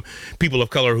from people of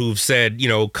color who've said,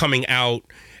 coming out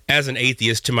as an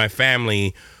atheist to my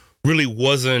family really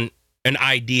wasn't an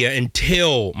idea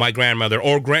until my grandmother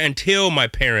until my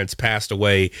parents passed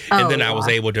away. And then I was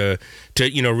able to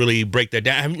really break that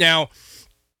down. Now,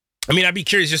 I mean, I'd be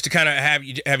curious just to kind of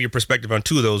have your perspective on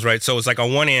two of those, right? So it's like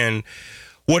on one end,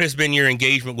 what has been your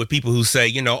engagement with people who say,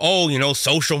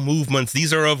 social movements,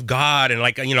 these are of God, and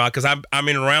because I'm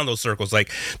in and around those circles,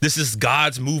 like this is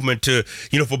God's movement to,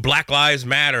 for Black Lives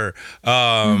Matter,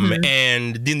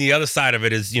 and then the other side of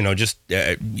it is, just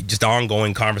the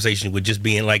ongoing conversation with just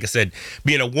being, like I said,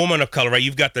 being a woman of color, right?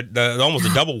 You've got the almost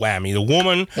a double whammy, the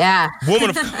woman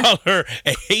of color,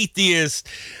 an atheist,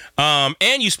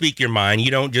 and you speak your mind. You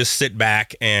don't just sit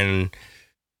back and.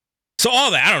 So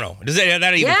all that, I don't know. Does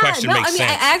that even question make sense?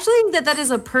 I actually think that is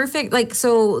a perfect,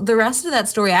 so the rest of that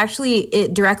story, actually,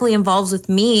 it directly involves with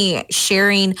me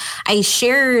sharing. I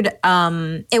shared,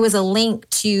 it was a link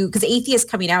to, because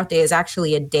Atheist Coming Out Day is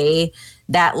actually a day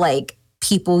that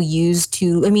people use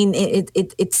to, I mean,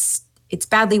 it's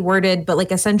badly worded,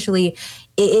 but essentially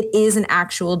it is an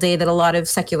actual day that a lot of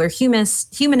secular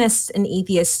humanists and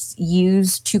atheists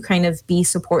use to kind of be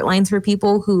support lines for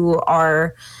people who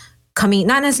are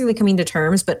not necessarily coming to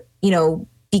terms, but,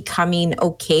 becoming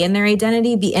okay in their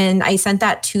identity. And I sent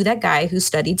that to that guy who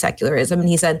studied secularism, and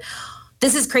he said,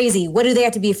 this is crazy. What do they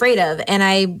have to be afraid of? And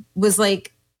I was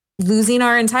like, losing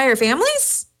our entire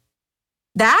families?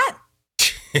 That?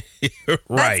 Right.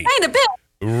 That's kind of big.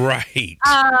 Right.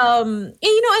 And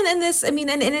this, I mean,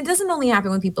 and it doesn't only happen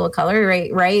with people of color,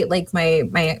 right? Like my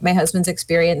husband's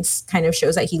experience kind of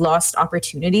shows that he lost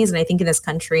opportunities. And I think in this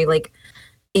country,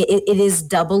 it is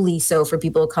doubly so for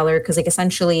people of color, because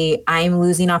essentially I'm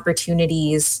losing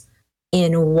opportunities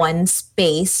in one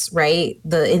space, right?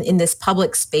 In this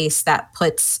public space that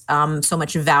puts so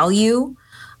much value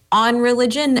on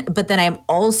religion, but then I'm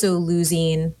also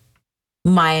losing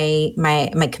my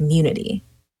community.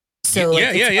 So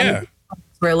where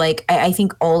I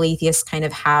think all atheists kind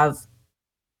of have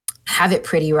it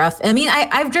pretty rough. I mean,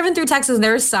 I've driven through Texas and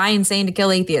there are signs saying to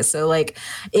kill atheists. So it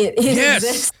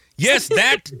exists. Yes,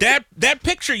 that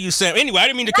picture you sent. Anyway, I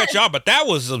didn't mean to cut you off, but that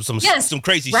was some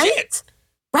crazy shit.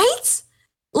 Right?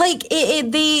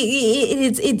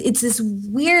 It's this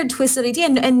weird twisted idea,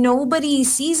 and nobody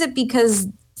sees it because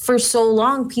for so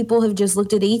long people have just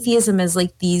looked at atheism as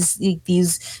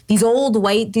these old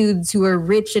white dudes who are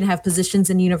rich and have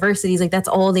positions in universities. That's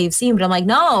all they've seen. But I'm like,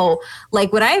 no.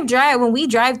 When we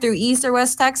drive through East or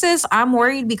West Texas, I'm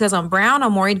worried because I'm brown.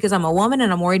 I'm worried because I'm a woman,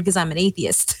 and I'm worried because I'm an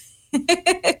atheist.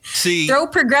 See, throw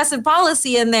progressive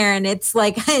policy in there and it's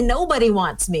nobody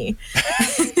wants me.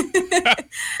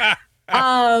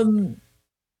 But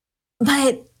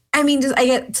I mean,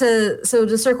 to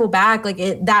circle back,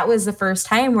 that was the first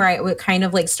time where I kind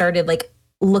of started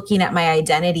looking at my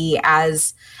identity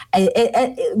as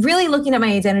really looking at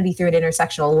my identity through an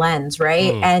intersectional lens,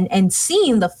 right? And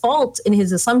seeing the fault in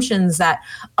his assumptions that,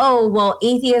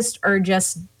 atheists are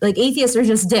just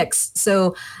dicks.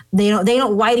 So they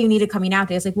don't, why do you need a coming out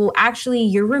day? It's well, actually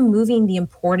you're removing the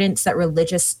importance that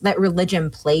religion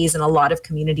plays in a lot of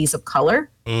communities of color.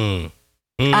 And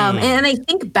I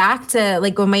think back to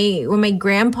when my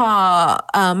grandpa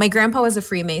was a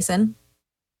Freemason.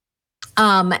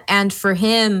 And for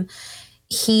him,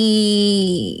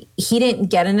 he didn't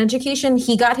get an education.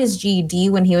 He got his GED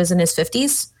when he was in his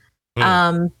 50s.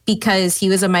 Because he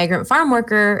was a migrant farm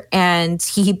worker and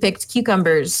he picked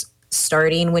cucumbers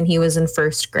starting when he was in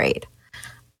first grade.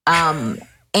 And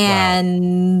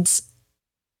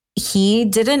he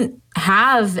didn't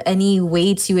have any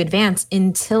way to advance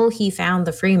until he found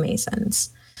the Freemasons.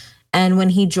 And when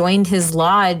he joined his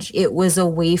lodge, it was a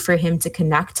way for him to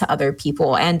connect to other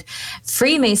people. And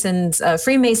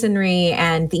Freemasonry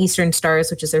and the Eastern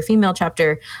Stars, which is their female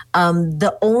chapter,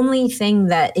 the only thing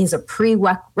that is a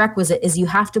prerequisite is you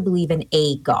have to believe in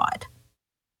a God.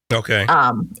 Okay.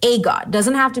 A God.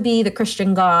 Doesn't have to be the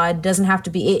Christian God. Doesn't have to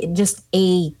be just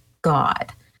a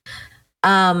God.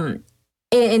 In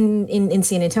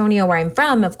San Antonio, where I'm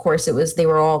from, of course, they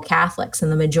were all Catholics, and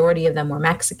the majority of them were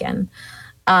Mexican.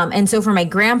 And so for my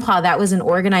grandpa, that was an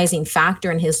organizing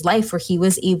factor in his life where he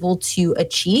was able to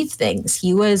achieve things.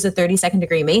 He was a 32nd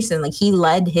degree Mason. Like, he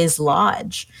led his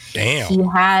lodge. Damn. He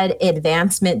had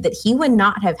advancement that he would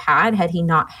not have had he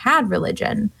not had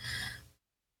religion.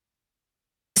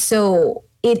 So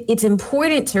it's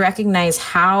important to recognize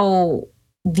how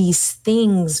these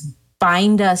things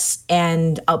bind us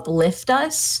and uplift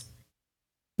us.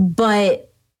 But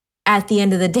at the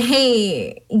end of the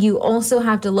day, you also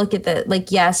have to look at that.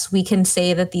 Like, yes, we can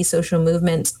say that these social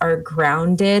movements are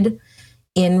grounded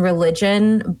in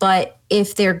religion, but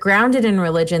if they're grounded in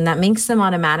religion, that makes them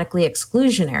automatically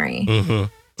exclusionary. Mm-hmm.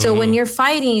 So when you're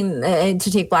fighting,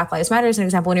 to take Black Lives Matter as an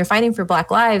example, when you're fighting for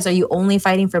Black lives, are you only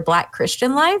fighting for Black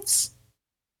Christian lives?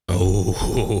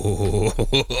 Oh.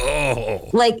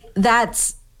 Like,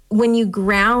 that's when you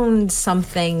ground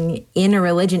something in a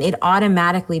religion, it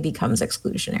automatically becomes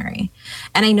exclusionary.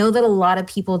 And I know that a lot of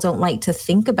people don't like to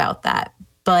think about that,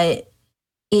 but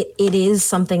it is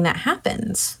something that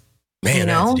happens. Man, you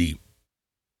know? that's deep.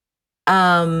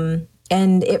 And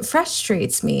it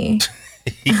frustrates me.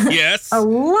 Yes. A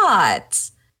lot.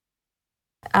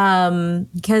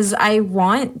 Because I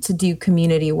want to do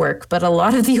community work, but a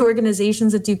lot of the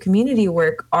organizations that do community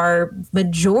work are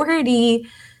majority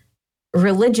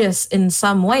religious in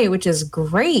some way, which is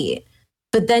great.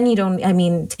 But then you don't,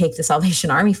 take the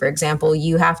Salvation Army, for example,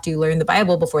 you have to learn the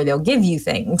Bible before they'll give you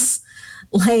things.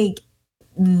 Like,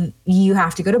 you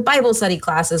have to go to Bible study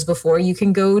classes before you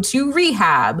can go to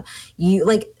rehab.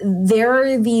 There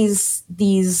are these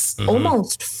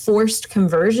almost forced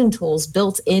conversion tools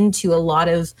built into a lot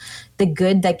of the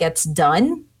good that gets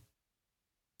done.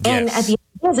 Yes. And at the end,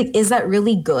 I was like, is that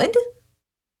really good?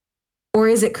 Or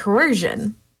is it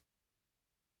coercion?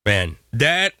 Man,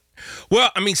 that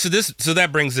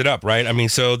brings it up, right? I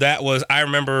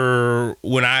remember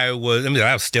when I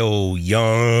was still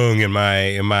young in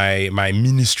my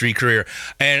ministry career.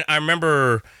 And I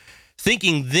remember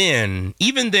thinking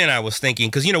even then I was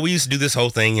thinking, because, we used to do this whole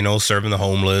thing, serving the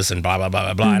homeless and blah, blah, blah,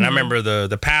 blah, blah. Mm-hmm. And I remember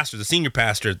the senior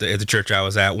pastor at the church I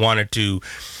was at wanted to,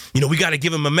 we got to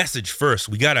give them a message first.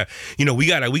 We got to give them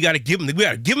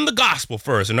the gospel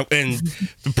first. And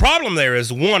the problem there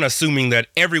is, one, assuming that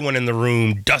everyone in the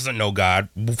room doesn't know God.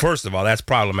 First of all, that's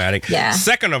problematic. Yeah.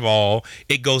 Second of all,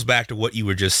 it goes back to what you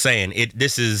were just saying.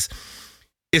 It's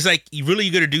like, you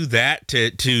going to do that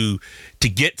to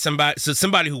get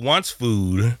somebody who wants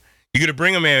food. You're going to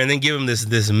bring them in and then give them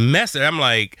this message. I'm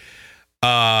like,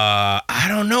 I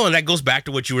don't know. And that goes back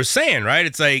to what you were saying, right?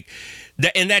 It's like,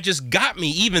 that just got me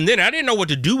even then. I didn't know what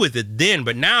to do with it then,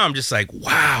 but now I'm just like,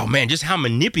 wow, man, just how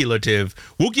manipulative.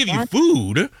 We'll give you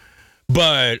food,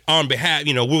 but on behalf,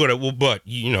 but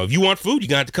if you want food, you're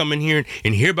gonna have to come in here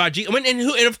and hear about Jesus.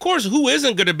 And of course, who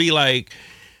isn't gonna be like,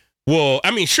 well,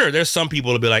 sure, there's some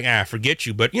people that'll be like, forget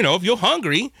you, but if you're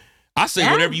hungry, I'll say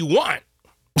whatever you want.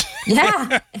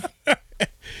 Yeah.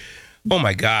 Oh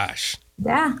my gosh.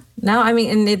 Yeah. No,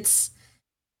 and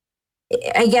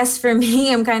I guess for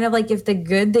me, I'm kind of like, if the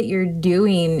good that you're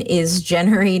doing is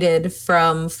generated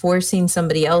from forcing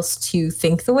somebody else to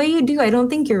think the way you do, I don't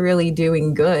think you're really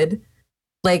doing good.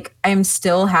 Like, I'm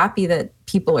still happy that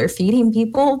people are feeding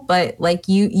people, but like,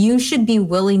 you should be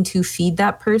willing to feed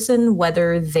that person,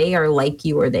 whether they are like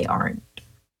you or they aren't.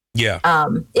 Yeah.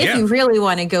 If you really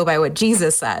want to go by what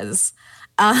Jesus says,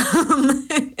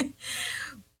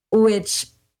 which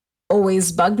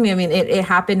always bugged me. It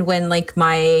happened when, like,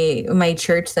 my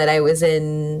church that I was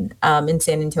in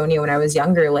San Antonio when I was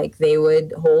younger, like, they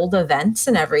would hold events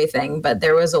and everything, but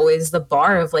there was always the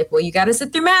bar of like, well, you got to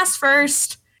sit through mass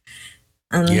first.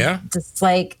 Just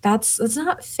like, that's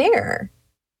not fair.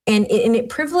 And it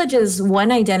privileges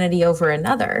one identity over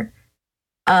another.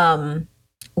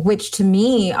 which to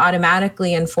me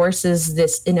automatically enforces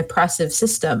an oppressive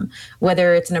system,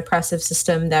 whether it's an oppressive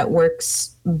system that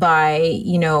works by,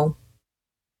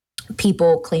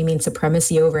 people claiming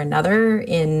supremacy over another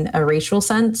in a racial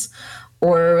sense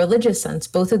or a religious sense.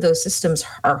 Both of those systems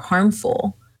are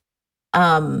harmful.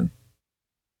 And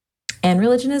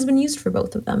religion has been used for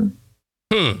both of them.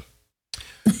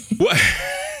 What?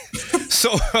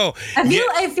 So I feel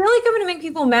like I'm going to make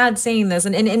people mad saying this,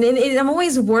 and I'm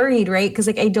always worried, right? Because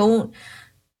like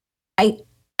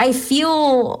I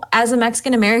feel as a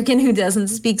Mexican American who doesn't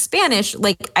speak Spanish,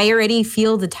 like I already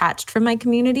feel detached from my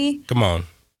community. Come on.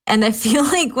 And I feel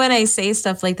like when I say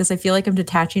stuff like this, I feel like I'm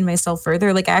detaching myself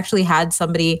further. Like I actually had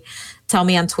somebody tell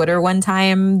me on Twitter one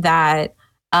time that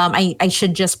I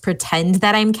should just pretend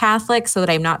that I'm Catholic so that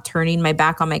I'm not turning my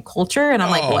back on my culture. And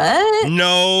I'm like, what?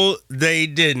 No, they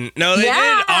didn't. No, they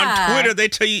didn't. On Twitter, they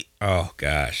tell you, oh,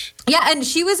 gosh. Yeah, and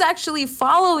she was actually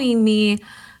following me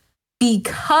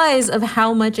because of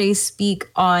how much I speak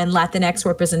on Latinx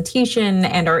representation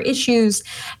and our issues.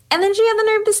 And then she had the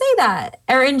nerve to say that.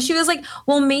 And she was like,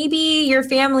 well, maybe your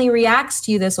family reacts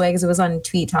to you this way, because it was on a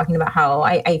tweet talking about how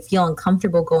I feel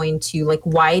uncomfortable going to like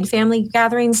wide family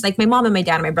gatherings. Like my mom and my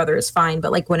dad and my brother is fine.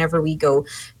 But like whenever we go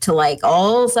to like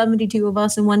all 72 of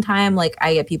us in one time, like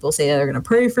I get people say they're going to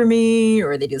pray for me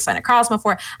or they do the sign of cross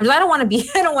before. I don't want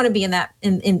to be in that,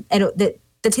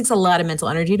 that takes a lot of mental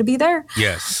energy to be there.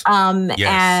 Yes. Yes.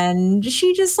 And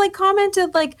she just like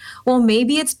commented like, well,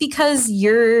 maybe it's because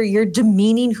you're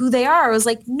demeaning who they are. I was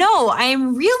like, no,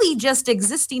 I'm really just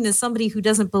existing as somebody who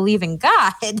doesn't believe in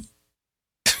God.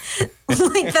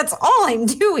 Like that's all I'm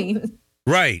doing.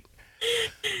 Right.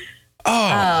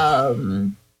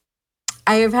 Oh.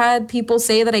 I have had people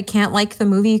say that I can't like the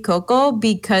movie Coco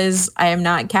because I am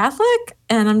not Catholic.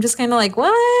 And I'm just kind of like,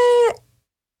 what?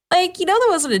 Like, that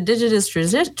was an indigenous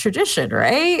tradition,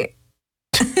 right?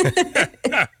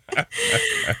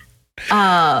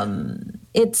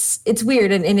 It's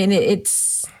weird. And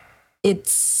it's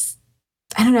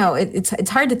I don't know. It's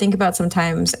hard to think about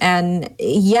sometimes. And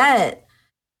yet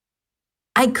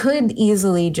I could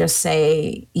easily just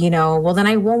say, well, then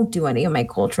I won't do any of my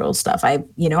cultural stuff. I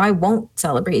won't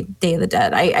celebrate Day of the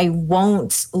Dead. I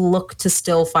won't look to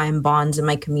still find bonds in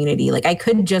my community. Like I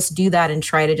could just do that and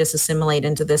try to just assimilate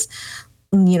into this,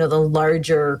 the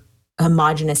larger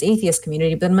homogenous atheist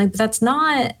community. But I'm like, that's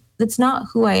not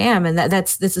who I am. And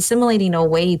that's assimilating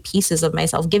away pieces of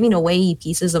myself, giving away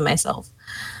pieces of myself.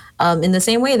 In the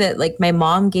same way that like my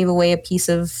mom gave away a piece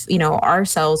of,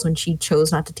 ourselves when she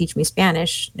chose not to teach me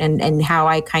Spanish, and how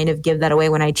I kind of give that away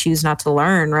when I choose not to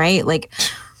learn, right? Like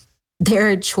there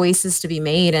are choices to be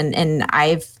made, and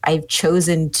I've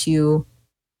chosen to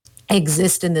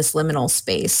exist in this liminal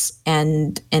space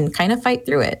and kind of fight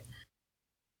through it.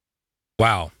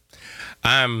 Wow.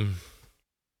 I'm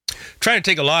trying to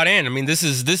take a lot in. I mean, this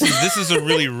is a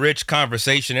really rich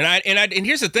conversation. And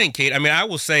here's the thing, Kate. I mean, I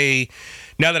will say,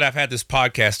 now that I've had this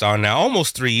podcast on now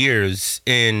almost 3 years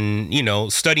in,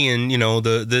 studying,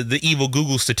 the evil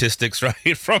Google statistics,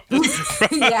 right? From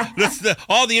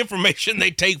all the information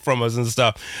they take from us and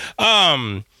stuff.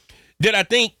 That I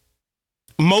think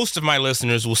most of my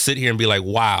listeners will sit here and be like,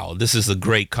 wow, this is a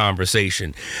great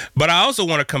conversation. But I also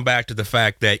want to come back to the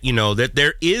fact that, that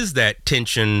there is that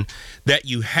tension that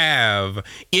you have.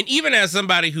 And even as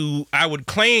somebody who I would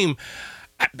claim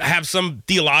have some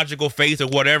theological faith or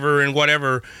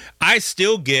whatever, I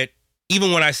still get,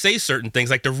 even when I say certain things,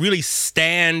 like to really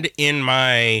stand in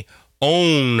my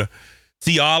own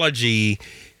theology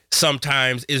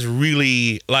sometimes is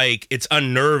really like, it's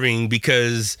unnerving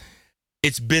because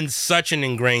it's been such an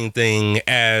ingrained thing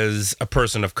as a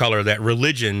person of color that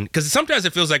religion, because sometimes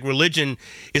it feels like religion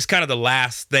is kind of the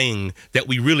last thing that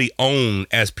we really own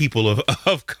as people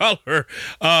of color.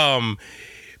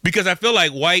 Because I feel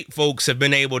like white folks have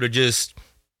been able to just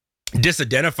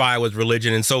disidentify with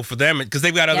religion. And so for them, because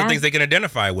they've got other things they can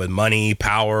identify with, money,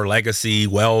 power, legacy,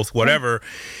 wealth, whatever.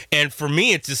 And for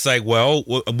me, it's just like, well,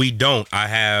 we don't. I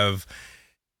have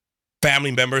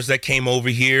family members that came over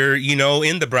here,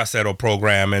 in the Bracero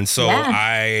program. And so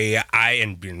I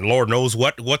and Lord knows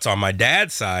what's on my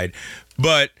dad's side,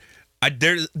 but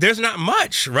there's not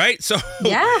much, right? So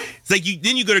it's like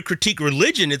then you go to critique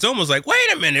religion. It's almost like,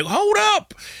 wait a minute, hold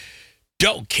up.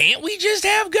 Can't we just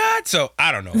have God? So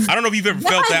I don't know. I don't know if you've ever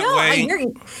felt that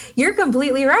way. You're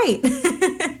completely right.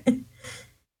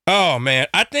 Oh man,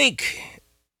 I think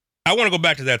I want to go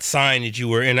back to that sign that you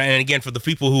were in. And again, for the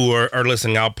people who are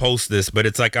listening, I'll post this, but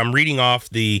it's like I'm reading off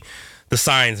the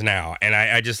signs now. And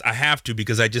I have to,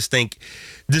 because I just think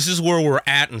this is where we're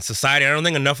at in society. I don't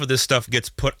think enough of this stuff gets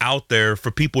put out there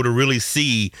for people to really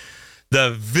see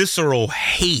the visceral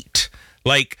hate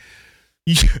Like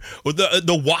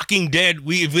the Walking Dead,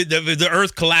 the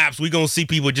Earth collapsed. We gonna see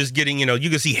people just getting, you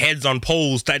can see heads on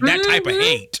poles. That type of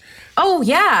hate. Oh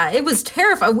yeah, it was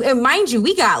terrifying. And mind you,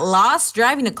 we got lost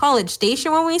driving to College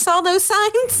Station when we saw those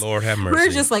signs. Lord have mercy. We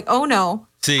were just like, oh no.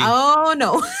 See, oh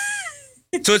no.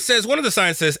 So it says, one of the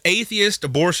signs says, atheists,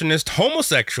 abortionists,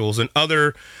 homosexuals, and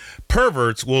other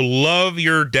perverts will love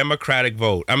your Democratic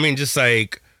vote. I mean, just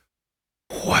like,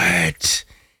 what?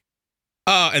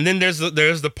 And then there's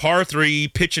the par 3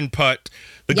 pitch and putt,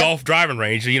 the golf driving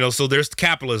range, so there's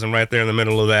capitalism right there in the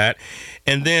middle of that.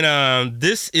 And then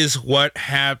this is what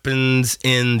happens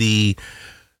in the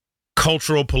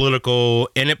cultural, political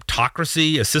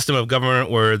ineptocracy, a system of government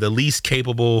where the least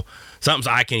capable,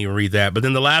 I can't even read that. But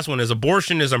then the last one is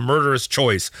abortion is a murderous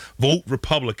choice. Vote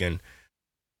Republican.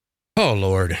 Oh,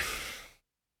 Lord.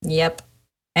 Yep.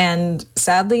 And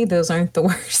sadly, those aren't the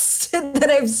worst that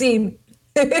I've seen.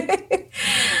 It's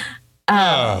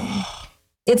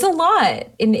a lot.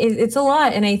 And it's a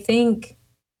lot. And I think,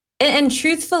 and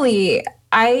truthfully,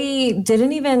 I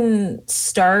didn't even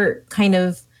start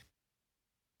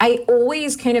I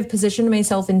always kind of positioned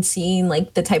myself in seeing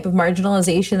like the type of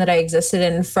marginalization that I existed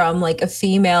in from like a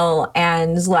female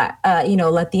and,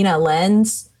 Latina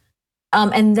lens.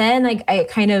 And then I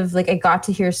kind of I got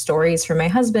to hear stories from my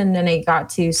husband, and I got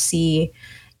to see,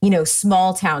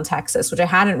 small town Texas, which I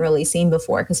hadn't really seen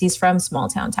before because he's from small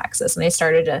town Texas. And I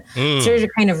started to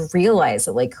kind of realize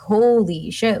that like,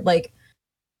 holy shit, like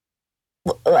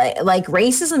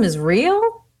racism is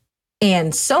real.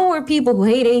 And so are people who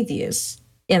hate atheists.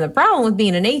 And the problem with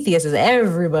being an atheist is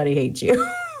everybody hates you.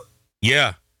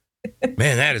 Yeah,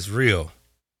 man, that is real.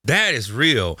 That is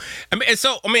real. I'm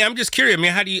just curious. I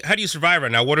mean, how do you survive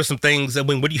right now? What are some things that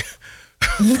what are you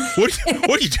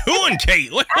doing, Kate?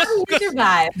 How do you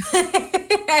survive?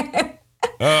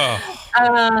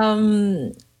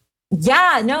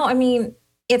 Yeah, no, I mean,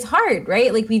 it's hard,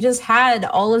 right? Like we just had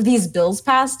all of these bills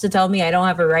passed to tell me I don't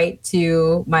have a right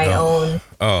to my own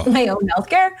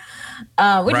healthcare,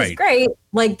 which is great.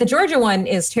 Like the Georgia one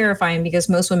is terrifying because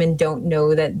most women don't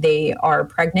know that they are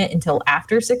pregnant until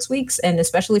after 6 weeks. And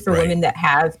especially for women that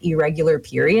have irregular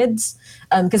periods,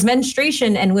 because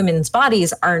menstruation and women's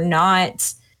bodies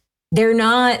they're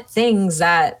not things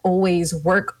that always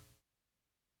work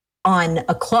on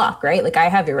a clock, right? Like I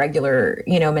have irregular,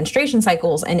 menstruation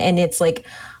cycles, and it's like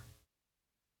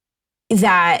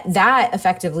that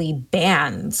effectively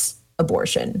bans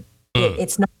abortion.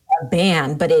 It's not a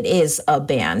ban, but it is a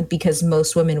ban because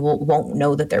most women won't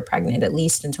know that they're pregnant at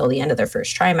least until the end of their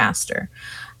first trimester.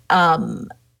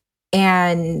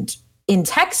 And in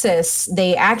Texas,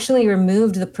 they actually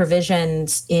removed the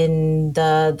provisions in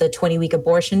the 20-week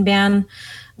abortion ban,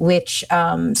 which,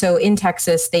 so in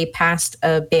Texas, they passed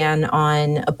a ban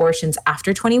on abortions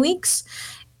after 20 weeks,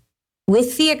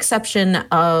 with the exception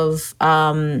of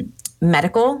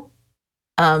medical,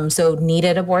 so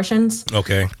needed abortions.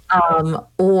 Okay.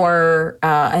 Or,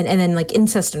 and then like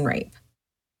incest and rape.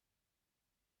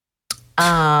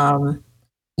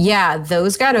 Yeah,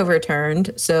 those got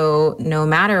overturned. So no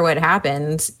matter what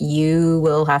happens, you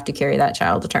will have to carry that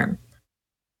child to term.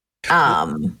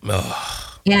 And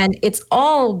it's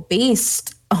all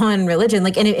based on religion.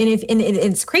 Like, and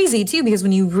it's crazy too, because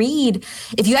when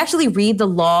if you actually read the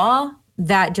law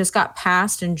that just got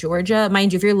passed in Georgia,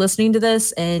 mind you, if you're listening to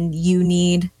this and you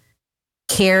need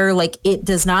care, like it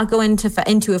does not go into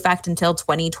effect until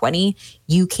 2020.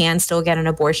 You can still get an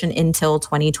abortion until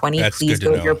 2020. That's Please good to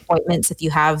go know. to your appointments if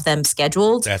you have them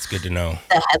scheduled. That's good to know.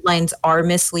 The headlines are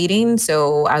misleading.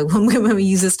 So I'm going to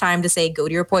use this time to say, go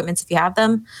to your appointments if you have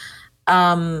them.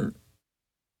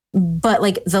 But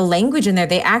like the language in there,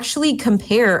 they actually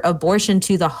compare abortion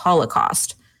to the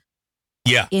Holocaust.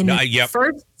 Yeah. In the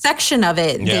first section of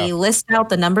it, they list out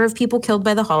the number of people killed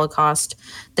by the Holocaust,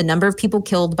 the number of people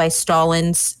killed by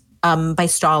Stalin,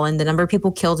 the number of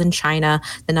people killed in China,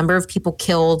 the number of people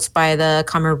killed by the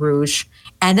Khmer Rouge.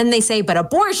 And then they say, but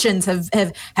abortions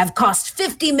have cost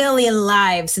 50 million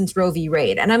lives since Roe v.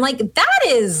 Wade. And I'm like, that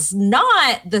is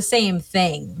not the same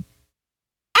thing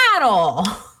at all.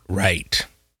 Right.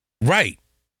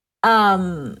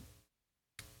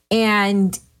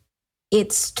 And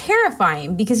it's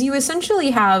terrifying because you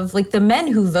essentially have like the men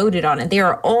who voted on it. They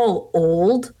are all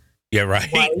old. Yeah, right.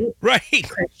 White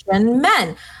Christian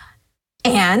men.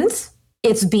 And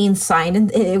it's being signed,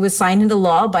 and it was signed into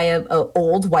law by a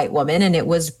old white woman, and it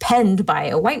was penned by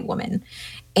a white woman.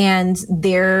 And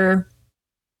they're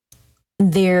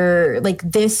like,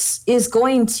 this is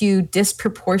going to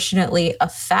disproportionately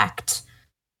affect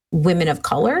women of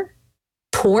color,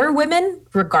 poor women,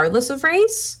 regardless of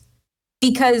race,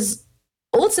 because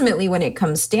ultimately, when it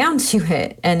comes down to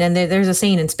it, and then there's a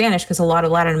saying in Spanish, because a lot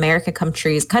of Latin American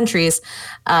countries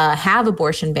have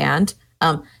abortion banned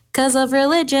because of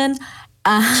religion.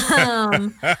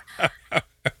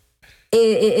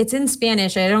 It's in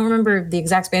Spanish. I don't remember the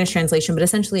exact Spanish translation, but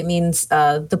essentially it means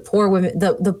the poor women,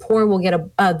 the poor will get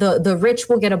the rich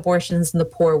will get abortions and the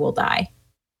poor will die.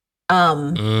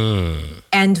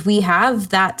 And we have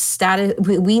that status.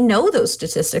 We know those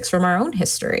statistics from our own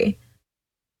history.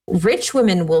 Rich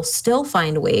women will still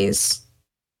find ways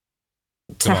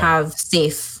to have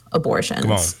safe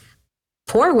abortions.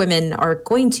 Poor women are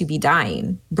going to be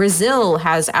dying. Brazil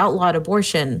has outlawed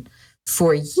abortion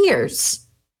for years.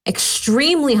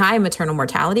 Extremely high maternal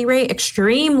mortality rate,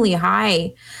 extremely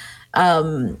high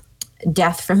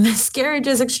death from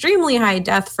miscarriages, extremely high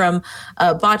death from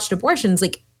botched abortions.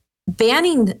 Like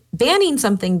banning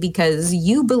something because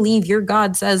you believe your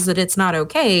God says that it's not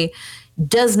okay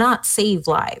does not save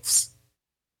lives.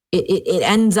 It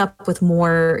ends up with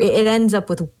more. It ends up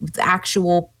with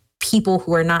actual people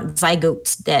who are not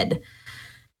zygotes dead,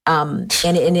 and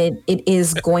it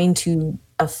is going to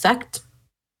affect,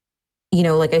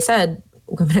 like I said,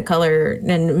 women of color,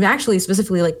 and actually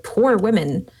specifically like poor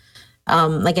women.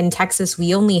 Like in Texas,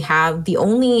 we only have the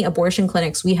only abortion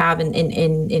clinics we have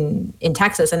in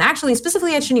Texas, and actually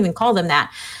specifically, I shouldn't even call them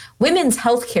that. Women's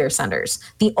healthcare centers.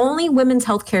 The only women's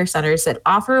healthcare centers that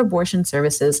offer abortion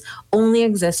services only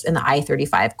exist in the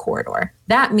I-35 corridor.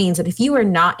 That means that if you are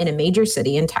not in a major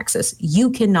city in Texas, you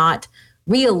cannot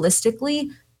realistically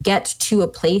get to a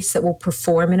place that will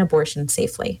perform an abortion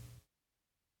safely.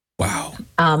 Wow.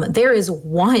 There is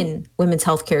one women's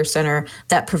healthcare center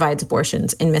that provides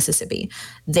abortions in Mississippi.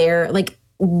 It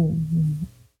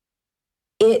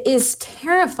is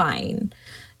terrifying.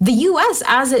 The U.S.,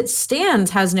 as it stands,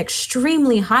 has an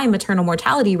extremely high maternal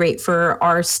mortality rate for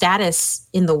our status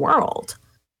in the world.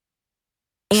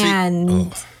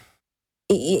 And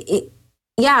it's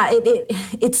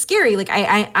scary. Like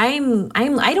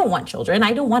I don't want children.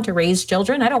 I don't want to raise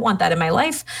children. I don't want that in my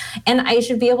life. And I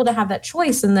should be able to have that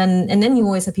choice. And then you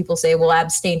always have people say, well,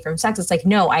 abstain from sex. It's like,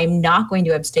 no, I'm not going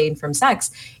to abstain from sex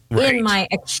in my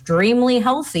extremely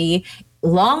healthy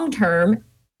long-term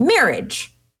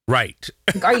marriage. Right.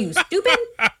 Like, are you stupid?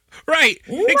 Right.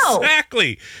 No.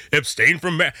 Exactly. Abstain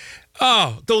from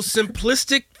those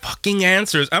simplistic fucking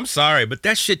answers. I'm sorry, but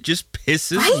that shit just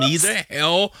pisses me the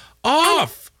hell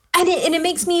off. And it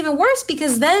makes me even worse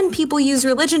because then people use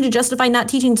religion to justify not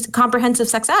teaching comprehensive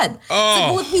sex ed. It's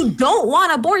like, well, if you don't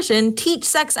want abortion, teach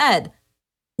sex ed.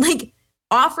 Like,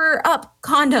 offer up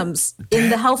condoms in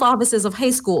the health offices of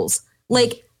high schools.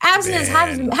 Like, abstinence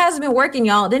hasn't been working,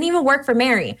 y'all. It didn't even work for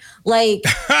Mary. Like,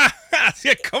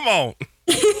 yeah, come on.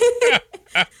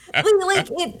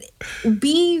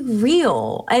 Be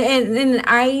real. And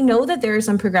I know that there are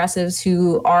some progressives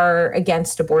who are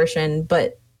against abortion,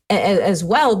 but as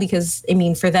well, because I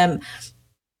mean, for them,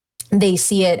 they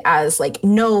see it as like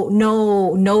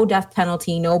no death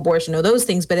penalty, no abortion, no those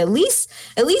things. But at least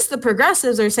the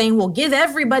progressives are saying, well, give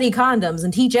everybody condoms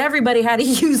and teach everybody how to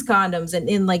use condoms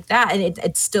and like that. And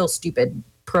it's still stupid.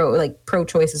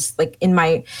 Pro-choice is like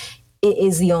it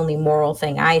is the only moral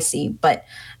thing I see. But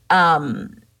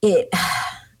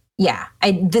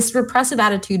this repressive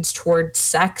attitudes towards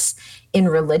sex in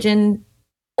religion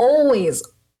always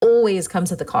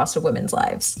comes at the cost of women's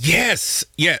lives. Yes.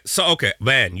 Yeah. So, okay,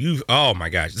 man, oh my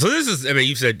gosh. So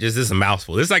you said this is a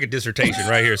mouthful. This is like a dissertation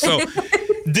right here. So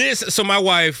so my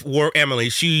wife, Emily,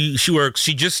 she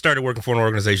just started working for an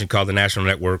organization called the National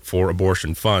Network for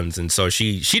Abortion Funds. And so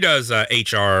she does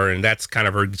HR, and that's kind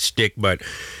of her shtick. But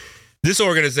this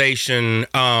organization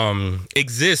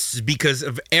exists because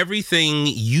of everything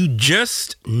you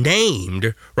just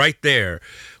named right there.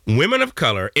 Women of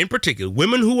color, in particular,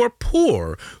 women who are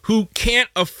poor, who can't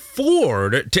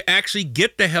afford to actually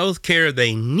get the health care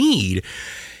they need.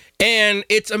 And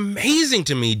it's amazing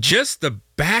to me, just the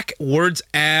backwards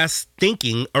ass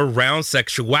thinking around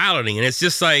sexuality. And it's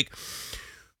just like,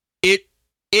 it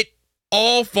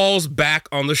all falls back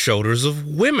on the shoulders of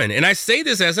women. And I say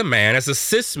this as a man, as a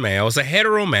cis male, as a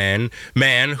hetero man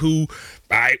who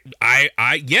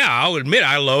I'll admit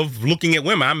I love looking at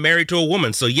women. I'm married to a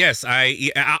woman. So yes, I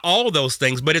all those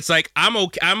things, but it's like, I'm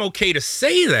okay to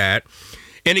say that.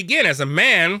 And again, as a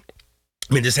man,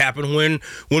 I mean, this happened when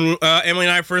Emily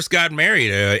and I first got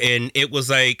married, and it was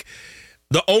like,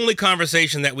 the only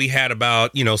conversation that we had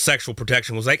about, sexual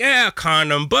protection was like,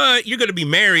 condom, but you're going to be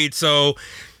married. So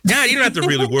yeah, you don't have to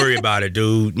really worry about it,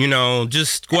 dude.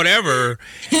 Just whatever.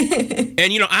 And,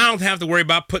 I don't have to worry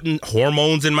about putting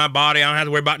hormones in my body. I don't have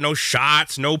to worry about no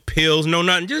shots, no pills, no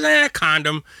nothing. Just a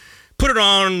condom. put it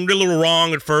on a little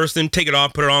wrong at first, then take it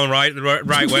off, put it on the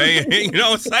right way. You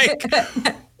know, it's like,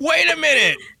 wait a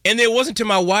minute. And it wasn't until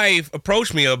my wife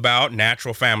approached me about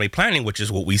natural family planning, which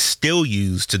is what we still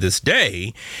use to this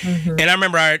day. Mm-hmm. And I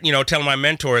remember telling my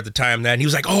mentor at the time that, and he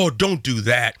was like, oh, don't do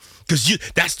that. Because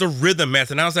that's the rhythm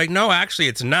method. And I was like, no, actually,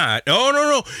 it's not. Oh,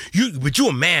 no. But you're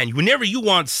a man. Whenever you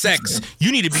want sex,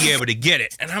 you need to be able to get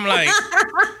it. And I'm like,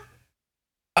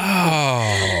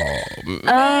 oh,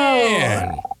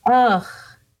 man. Oh,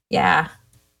 yeah.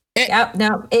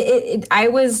 No, I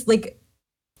was like,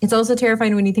 it's also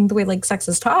terrifying when you think the way like sex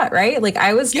is taught, right? Like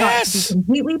I was taught to be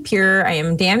completely pure. I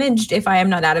am damaged if I am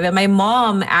not out of it. My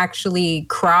mom actually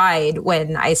cried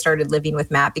when I started living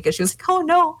with Matt because she was like, oh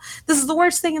no, this is the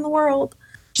worst thing in the world.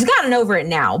 She's gotten over it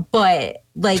now, but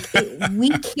like we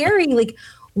carry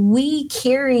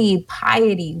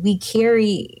piety. We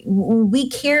carry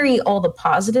all the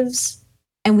positives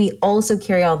and we also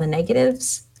carry all the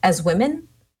negatives as women.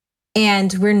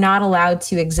 And we're not allowed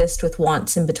to exist with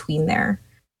wants in between there.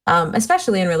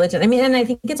 Especially in religion. I mean, and I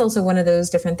think it's also one of those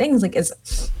different things. Like,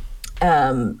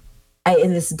 and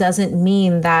this doesn't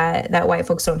mean that white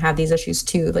folks don't have these issues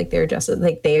too. Like, they're just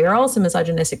like they are also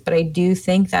misogynistic. But I do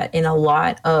think that in a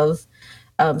lot of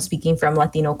speaking from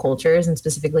Latino cultures and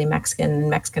specifically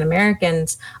Mexican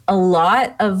Americans, a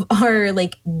lot of our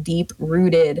like deep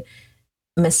rooted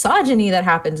misogyny that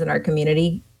happens in our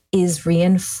community is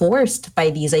reinforced by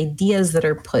these ideas that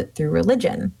are put through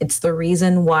religion. It's the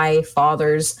reason why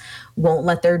fathers won't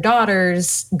let their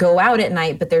daughters go out at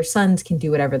night, but their sons can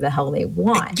do whatever the hell they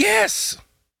want. Yes.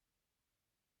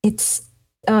 It's,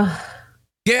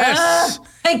 yes.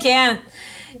 I can't.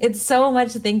 It's so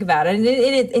much to think about. And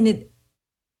it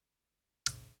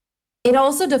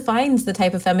also defines the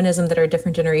type of feminism that our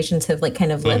different generations have like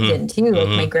kind of lived in too. Like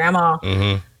my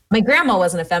grandma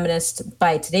wasn't a feminist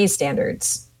by today's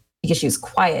standards. Because she was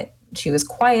quiet. She was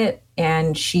quiet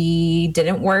and she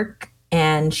didn't work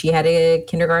and she had a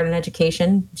kindergarten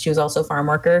education. She was also a farm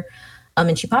worker.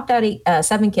 And she popped out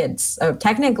 7 kids,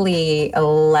 technically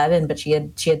 11, but she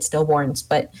had stillborns.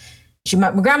 But my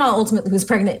grandma ultimately was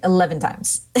pregnant 11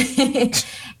 times.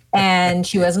 And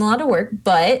she wasn't allowed to work,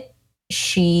 but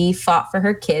she fought for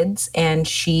her kids and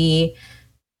she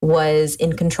was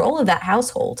in control of that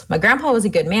household. My grandpa was a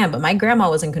good man, but my grandma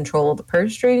was in control of the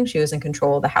purse string. She was in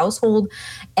control of the household.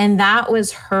 And that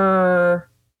was her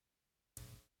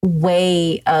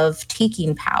way of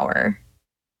taking power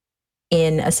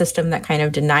in a system that kind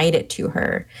of denied it to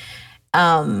her.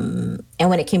 And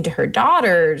when it came to her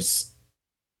daughters,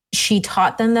 she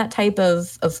taught them that type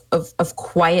of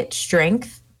quiet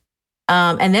strength.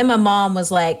 And then my mom was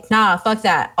like, nah, fuck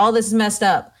that. All this is messed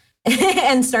up.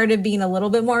 And started being a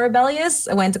little bit more rebellious.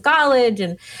 I went to college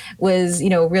and was,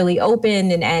 really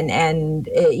open and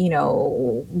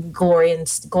Gloria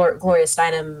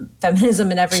Steinem feminism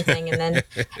and everything.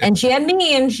 And she had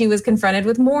me and she was confronted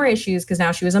with more issues because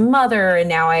now she was a mother and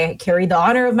now I carry the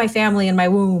honor of my family in my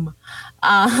womb.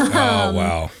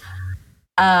 Wow.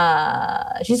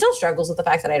 She still struggles with the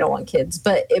fact that I don't want kids,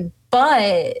 but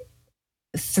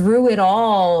through it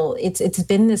all, it's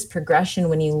been this progression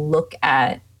when you look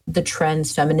at the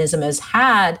trends feminism has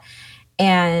had.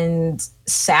 And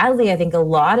sadly, I think a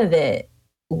lot of it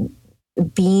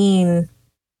being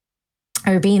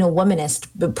a womanist,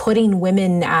 but putting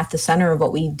women at the center of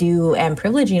what we do and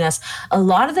privileging us, a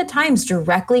lot of the times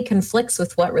directly conflicts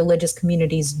with what religious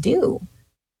communities do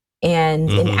and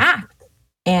enact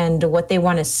and what they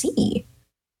want to see.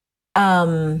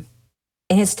 And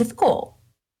it's difficult.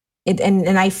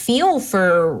 And I feel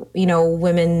for,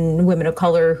 women of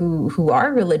color who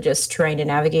are religious trying to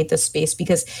navigate this space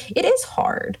because it is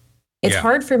hard. It's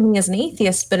hard for me as an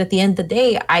atheist, but at the end of the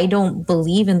day, I don't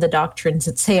believe in the doctrines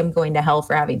that say I'm going to hell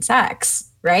for having sex,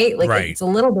 right? It's a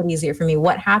little bit easier for me.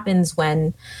 What happens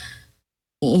when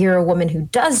you're a woman who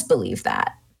does believe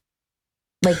that?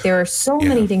 Like there are so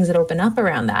many things that open up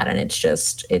around that. And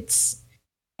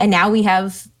and now we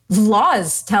have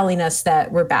laws telling us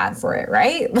that we're bad for it,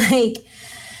 right?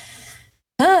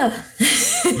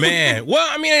 Man, well,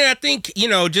 I mean, I think,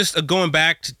 just going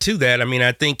back to that, I mean,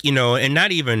 I think, and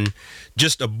not even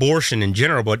just abortion in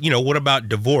general, but, what about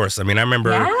divorce? I mean, I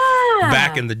remember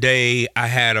back in the day, I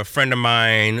had a friend of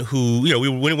mine who,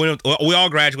 we all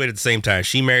graduated at the same time.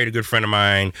 She married a good friend of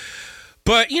mine.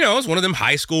 But, it was one of them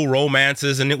high school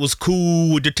romances and it was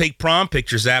cool to take prom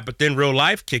pictures at, but then real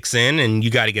life kicks in and you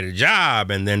got to get a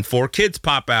job and then 4 kids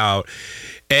pop out.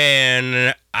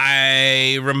 And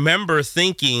I remember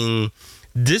thinking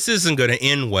this isn't going to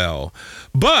end well.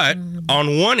 But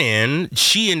on one end,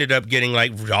 she ended up getting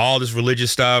like all this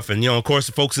religious stuff. And, of course,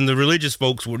 the folks in the religious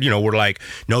folks were, were like,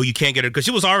 no, you can't get it, because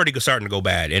she was already starting to go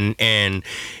bad. And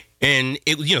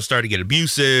it, started to get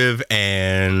abusive.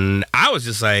 And I was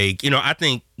just like, I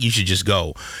think you should just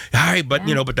go. All right. But,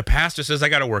 but the pastor says I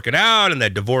got to work it out, and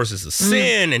that divorce is a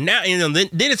sin. And now, then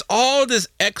it's all this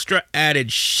extra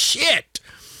added shit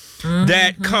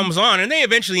that comes on, and they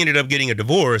eventually ended up getting a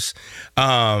divorce.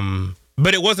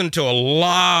 But it wasn't until a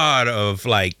lot of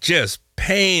like just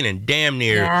pain and damn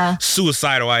near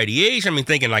suicidal ideation. I mean,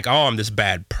 thinking like, oh, I'm this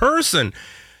bad person.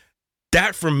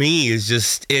 That for me is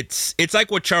just, it's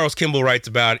like what Charles Kimball writes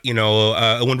about,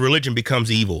 when religion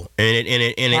becomes evil and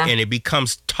it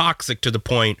becomes toxic to the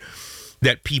point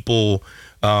that people,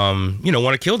 want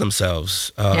to kill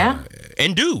themselves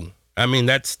and do. I mean,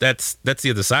 that's the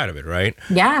other side of it, right?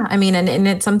 Yeah. I mean, and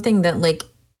it's something that like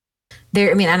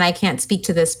and I can't speak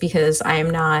to this because I'm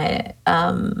not,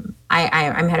 I'm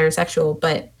heterosexual,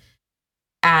 but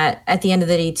at the end of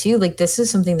the day too, like this is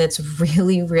something that's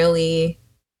really, really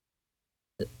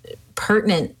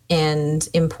pertinent and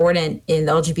important in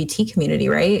the LGBT community,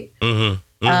 right? Or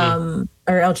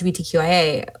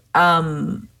LGBTQIA.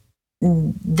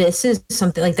 This is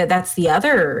something like that. That's the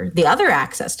other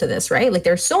access to this, right? Like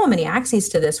there's so many axes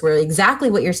to this where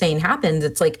exactly what you're saying happens.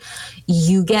 It's like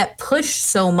you get pushed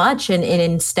so much, and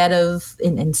instead of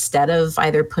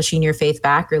either pushing your faith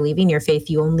back or leaving your faith,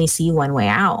 you only see one way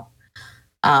out.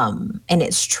 And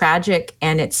it's tragic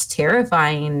and it's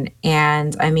terrifying.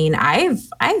 And I mean, I've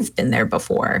been there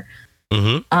before.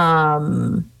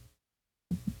 And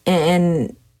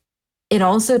it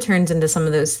also turns into some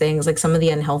of those things, like some of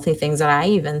the unhealthy things that I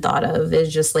even thought of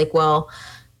is just like, well,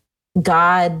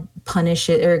 God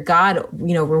punishes, or God,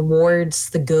 rewards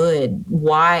the good.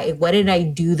 Why? What did I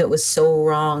do that was so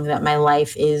wrong that my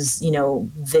life is,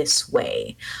 this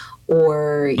way?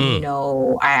 Or,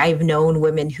 I've known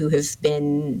women who have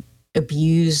been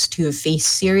abused, who have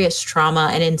faced serious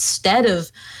trauma, and instead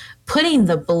of putting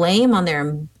the blame on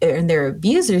their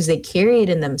abusers, they carry it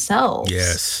in themselves.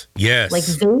 Yes. Like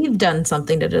they've done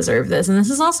something to deserve this. And this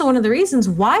is also one of the reasons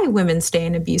why women stay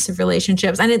in abusive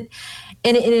relationships. And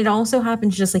it also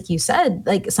happens, just like you said,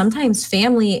 like sometimes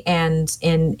family and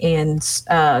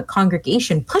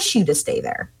congregation push you to stay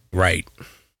there. Right.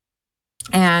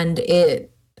 And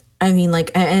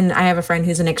and I have a friend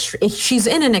who's she's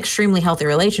in an extremely healthy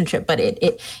relationship, but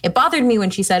it bothered me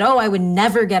when she said, oh, I would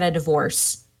never get a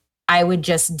divorce. I would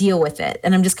just deal with it.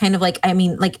 And I'm just kind of like, I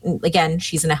mean, like, again,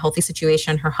 she's in a healthy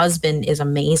situation. Her husband is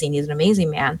amazing. He's an amazing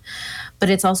man. But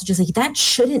it's also just like, that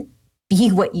shouldn't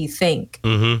be what you think.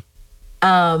 And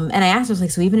I asked her, I was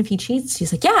like, so even if he cheats?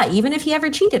 She's like, yeah, even if he ever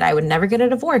cheated, I would never get a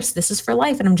divorce. This is for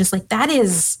life. And I'm just like, that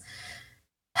is,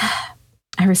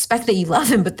 I respect that you love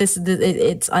him, but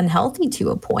it's unhealthy to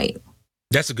a point.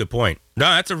 That's a good point. No,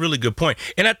 that's a really good point.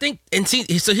 And I think,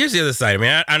 so here's the other side.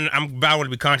 I mean, I want to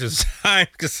be conscious of time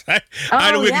because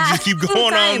I know we can just keep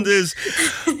going on this.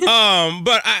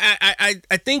 But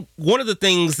I think one of the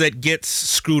things that gets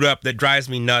screwed up, that drives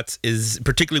me nuts, is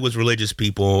particularly with religious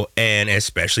people, and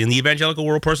especially in the evangelical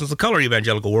world, persons of color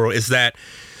evangelical world, is that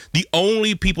the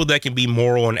only people that can be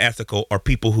moral and ethical are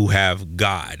people who have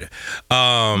God.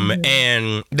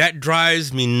 And that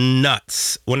drives me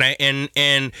nuts when and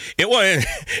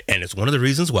it's one of the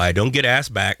reasons why I don't get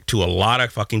asked back to a lot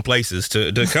of fucking places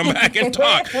to come back and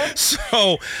talk.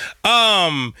 So,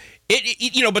 but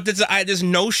there's this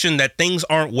notion that things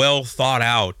aren't well thought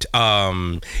out.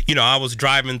 I was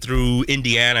driving through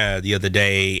Indiana the other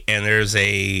day, and there's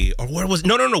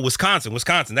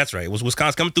Wisconsin. That's right. It was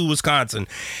Wisconsin, coming through Wisconsin.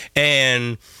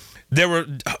 And there were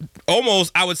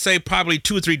almost, I would say, probably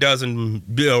 2 or 3 dozen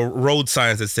road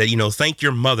signs that said, thank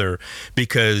your mother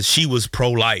because she was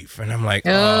pro-life. And I'm like,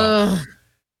 oh,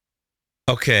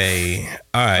 okay.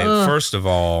 All right. First of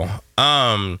all,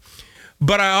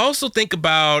 but I also think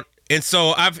about, and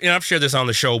so I've shared this on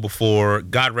the show before.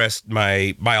 God rest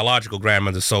my biological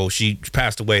grandmother's soul. She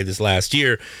passed away this last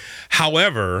year.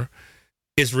 However,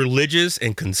 as religious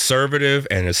and conservative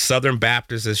and as Southern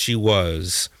Baptist as she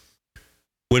was,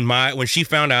 when she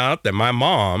found out that my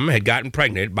mom had gotten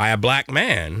pregnant by a black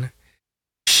man,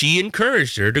 she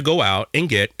encouraged her to go out and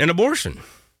get an abortion.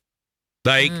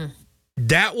 Like,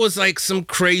 that was like some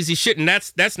crazy shit. And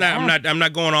that's not, I'm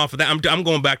not going off of that. I'm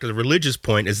going back to the religious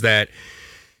point, is that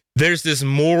there's this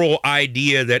moral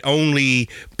idea that only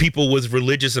people with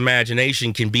religious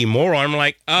imagination can be moral. I'm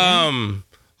like,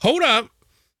 hold up.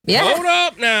 Yeah. Hold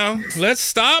up now. Let's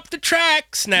stop the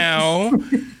tracks now.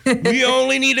 We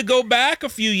only need to go back a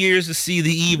few years to see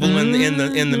the evil and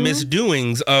the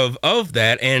misdoings of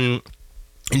that. And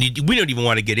we don't even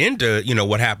want to get into,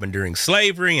 what happened during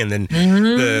slavery and then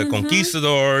the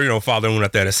conquistador, Father Una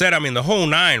Tercera. I mean, the whole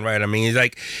nine, right? I mean, it's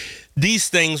like these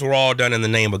things were all done in the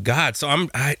name of God. So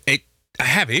I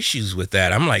have issues with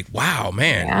that. I'm like, wow,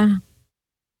 man. Yeah.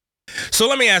 So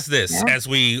let me ask this as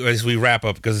we wrap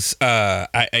up, because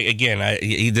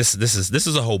this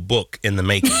is a whole book in the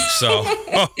making. So,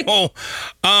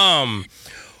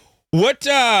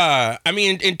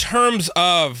 in terms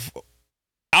of,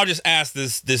 I'll just ask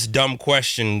this dumb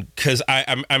question, because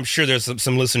I'm sure there's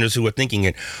some listeners who are thinking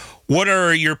it. What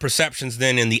are your perceptions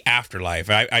then in the afterlife?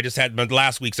 I just had,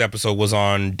 last week's episode was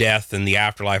on death and the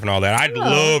afterlife and all that. I'd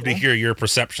love to hear your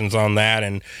perceptions on that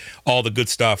and all the good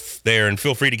stuff there. And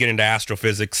feel free to get into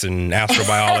astrophysics and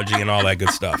astrobiology and all that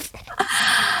good stuff.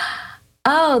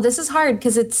 Oh, this is hard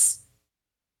because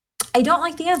I don't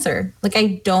like the answer. Like,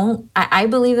 I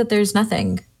believe that there's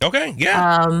nothing. Okay.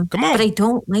 Yeah. Come on. But I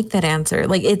don't like that answer.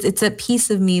 Like, it's a piece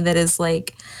of me that is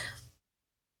like,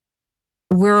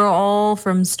 we're all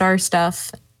from star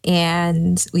stuff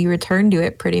and we return to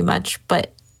it pretty much.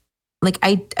 But like,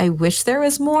 I wish there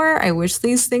was more. I wish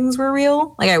these things were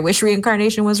real. Like, I wish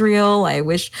reincarnation was real. I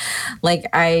wish but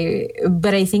I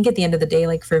think at the end of the day,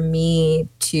 like, for me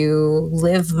to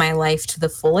live my life to the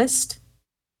fullest,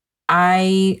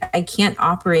 I can't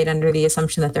operate under the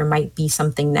assumption that there might be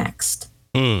something next.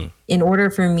 In order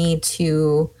for me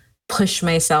to push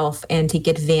myself and take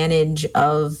advantage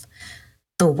of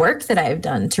the work that I've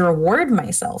done to reward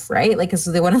myself, right? Like, because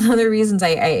one of the other reasons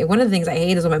one of the things I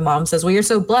hate is when my mom says, well, you're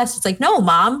so blessed. It's like, no,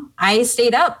 Mom, I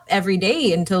stayed up every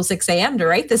day until 6 a.m. to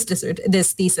write this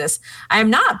thesis.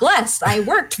 I'm not blessed. I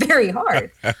worked very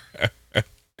hard.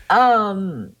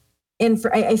 I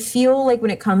feel like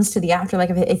when it comes to the afterlife,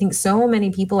 I think so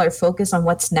many people are focused on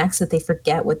what's next that they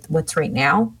forget what's right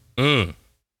now.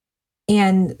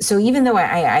 And so even though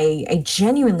I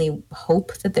genuinely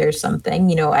hope that there's something,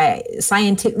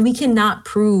 we cannot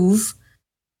prove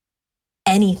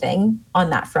anything on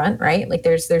that front, right? Like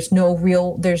there's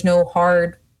no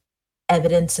hard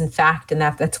evidence and fact, and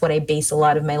that's what I base a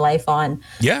lot of my life on.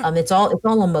 Yeah. It's all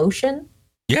emotion.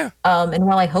 Yeah. And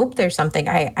while I hope there's something,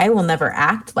 I will never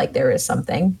act like there is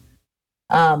something.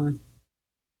 I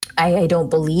don't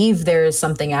believe there is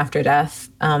something after death.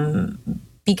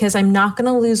 Because I'm not going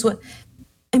to lose the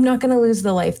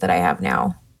life that I have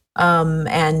now.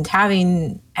 And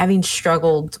having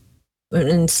struggled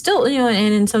and still,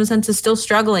 and in some senses still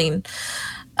struggling,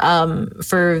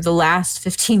 for the last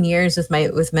 15 years with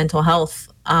mental health,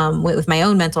 with my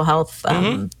own mental health,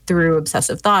 through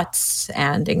obsessive thoughts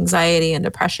and anxiety and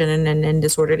depression and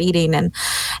disordered eating and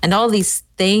all these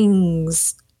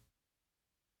things.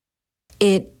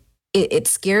 It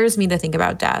scares me to think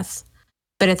about death.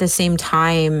 But at the same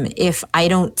time, if I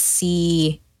don't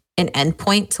see an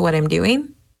endpoint to what I'm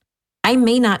doing, I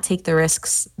may not take the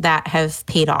risks that have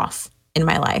paid off in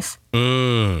my life.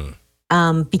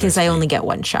 Because I only get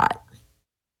one shot.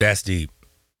 That's deep.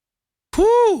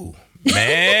 Whew,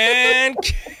 man.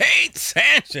 Kate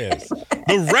Sanchez,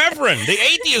 the Reverend, the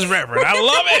atheist Reverend. I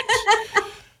love it.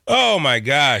 Oh my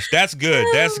gosh, that's good.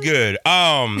 That's good.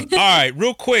 All right,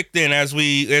 real quick then, as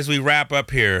we wrap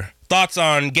up here, thoughts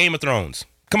on Game of Thrones.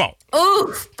 Come on.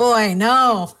 Oh, boy,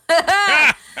 no.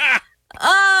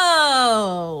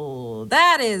 Oh,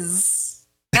 that's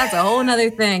a whole nother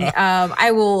thing.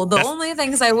 The only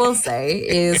things I will say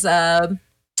is they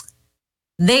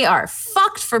are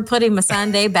fucked for putting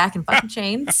Missandei back in fucking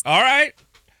chains. All right.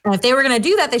 And if they were going to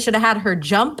do that, they should have had her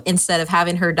jump instead of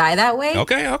having her die that way.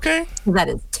 Okay. That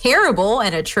is terrible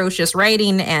and atrocious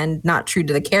writing and not true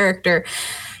to the character.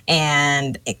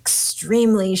 And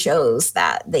extremely shows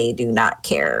that they do not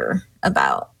care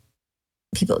about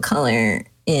people of color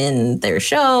in their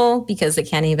show because they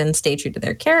can't even stay true to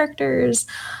their characters.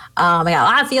 I got a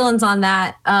lot of feelings on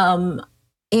that. And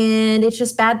it's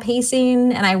just bad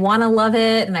pacing, and I want to love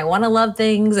it, and I want to love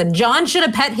things. And Jon should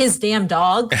have pet his damn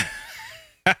dog.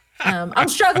 I'm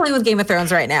struggling with Game of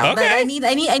Thrones right now. Okay. I need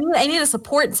a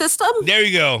support system. There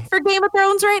you go. For Game of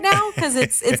Thrones right now, because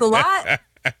it's a lot.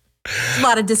 A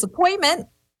lot of disappointment.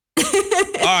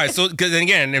 All right, so because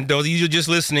again, and those of you just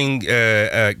listening,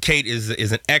 Kate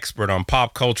is an expert on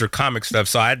pop culture, comic stuff.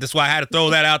 So that's why I had to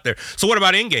throw that out there. So what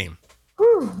about Endgame?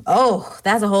 Oh,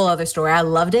 that's a whole other story. I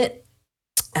loved it.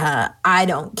 I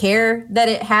don't care that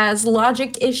it has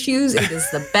logic issues. It is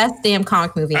the best damn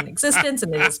comic movie in existence,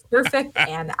 and it is perfect.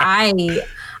 And I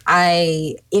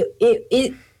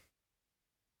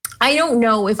don't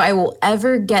know if I will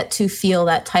ever get to feel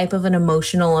that type of an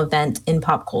emotional event in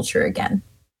pop culture again.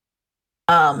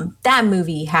 That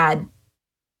movie had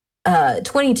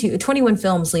 21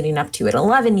 films leading up to it,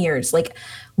 11 years. Like,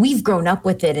 we've grown up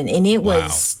with it, and it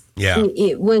was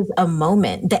it was a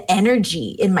moment. The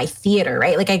energy in my theater,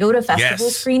 right? Like, I go to festival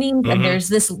screenings, and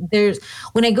there's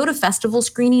when I go to festival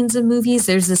screenings of movies,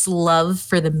 there's this love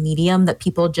for the medium that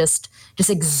people just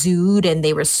exude, and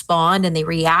they respond and they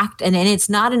react, and it's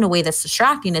not in a way that's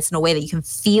distracting. It's in a way that you can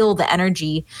feel the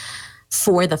energy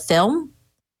for the film,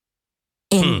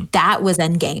 and that was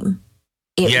Endgame.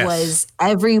 It was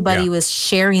everybody was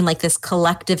sharing like this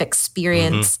collective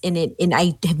experience in it. And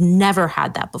I have never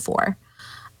had that before.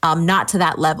 Not to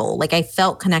that level. Like, I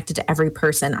felt connected to every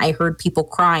person. I heard people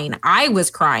crying. I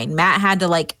was crying. Matt had to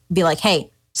like be like,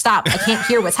 hey, stop. I can't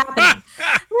hear what's happening. I'm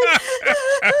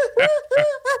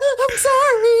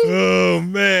sorry. Oh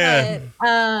man.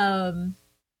 But,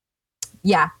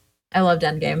 yeah, I loved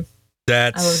Endgame.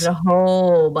 I loved it a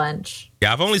whole bunch.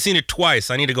 Yeah, I've only seen it twice.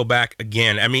 I need to go back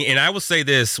again. I mean, and I will say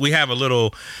this: we have a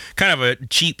little kind of a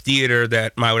cheap theater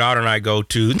that my daughter and I go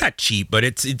to. Not cheap, but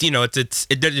it's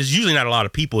there's usually not a lot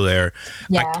of people there.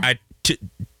 Yeah.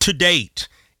 To date,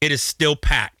 it is still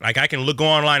packed. Like, I can go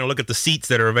online and look at the seats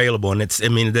that are available, and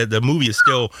the movie is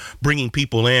still bringing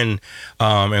people in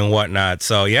and whatnot.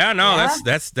 So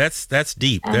that's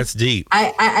deep. That's deep.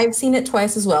 I've seen it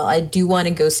twice as well. I do want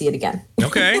to go see it again.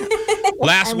 Okay.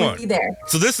 Last one. Be there.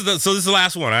 So this is the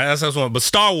last one. That's the last one. But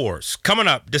Star Wars coming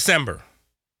up December.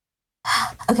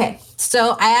 Okay,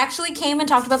 so I actually came and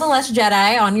talked about The Last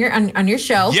Jedi on your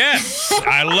show. Yes,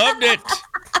 I loved it.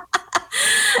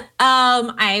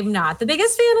 I'm not the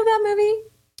biggest fan of that movie,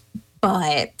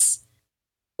 but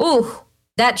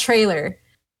that trailer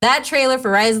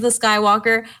for Rise of the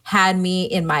Skywalker had me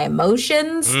in my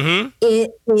emotions.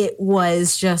 It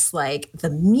was just like the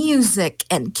music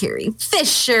and Carrie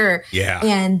Fisher,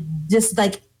 and just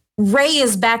like Rey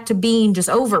is back to being just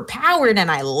overpowered, and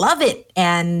I love it.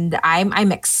 And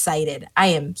I'm excited. I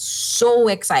am so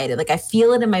excited. Like, I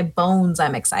feel it in my bones.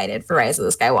 I'm excited for Rise of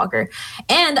the Skywalker.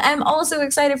 And I'm also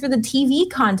excited for the TV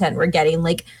content we're getting.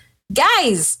 Like,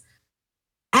 guys,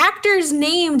 actors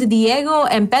named Diego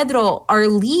and Pedro are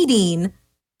leading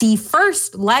the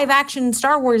first live action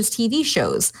Star Wars TV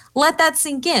shows. Let that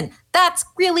sink in. That's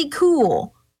really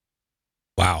cool.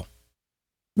 Wow.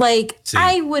 Like,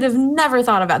 I would have never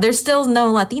thought about. There's still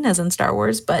no Latinas in Star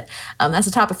Wars, but that's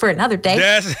a topic for another day.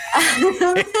 We'll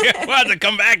have to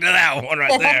come back to that one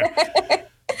right there.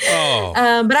 Oh,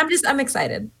 but I'm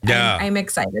excited. Yeah, I'm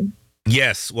excited.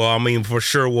 Yes, well, I mean, for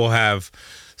sure we'll have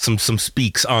some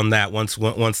speaks on that once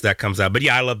that comes out. But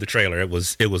yeah, I love the trailer. It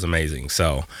was amazing.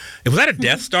 So, was that a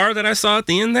Death Star that I saw at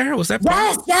the end there? Was that?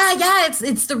 Yes, yeah.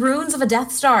 It's the ruins of the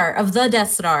Death Star.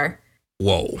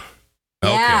 Whoa.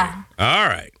 Okay. Yeah. All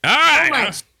right.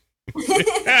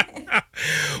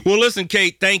 Well, listen,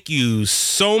 Kate, thank you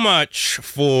so much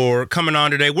for coming on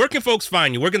today. Where can folks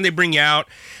find you? Where can they bring you out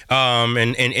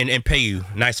and pay you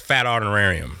nice fat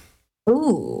honorarium?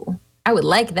 Ooh, I would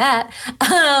like that.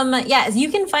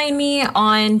 You can find me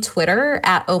on Twitter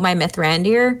at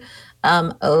ohmymithrandir.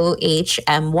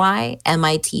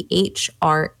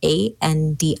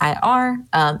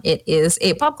 OHMYMITHRANDIR. It is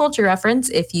a pop culture reference.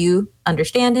 If you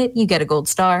understand it, you get a gold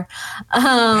star.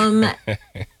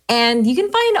 And you can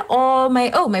find all my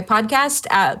podcast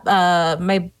at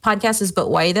my podcast is But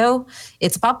Why Though.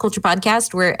 It's a pop culture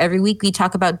podcast where every week we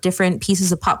talk about different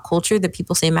pieces of pop culture that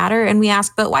people say matter, and we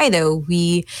ask but why though.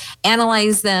 We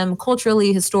analyze them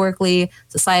culturally, historically,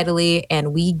 societally,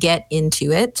 and we get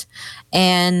into it.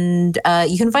 And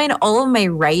you can find all of my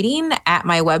writing at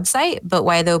my website,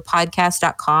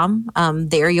 butwhythoughpodcast.com.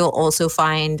 There you'll also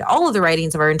find all of the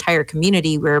writings of our entire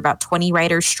community. We're about 20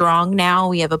 writers strong now.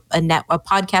 We have a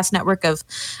podcast network of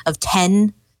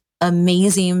 10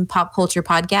 amazing pop culture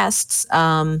podcasts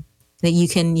that you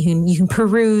can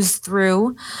peruse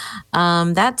through.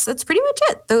 That's pretty much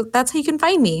it. That's how you can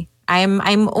find me.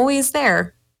 I'm always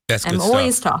there. That's good I'm stuff.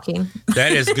 always talking.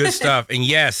 That is good stuff. And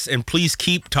yes, and please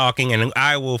keep talking. And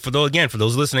I will, for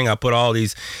those listening, I'll put all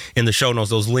these in the show notes,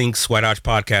 those links,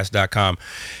 whiteouchpodcast.com.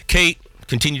 Kate,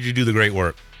 continue to do the great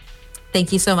work.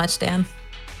 Thank you so much, Dan.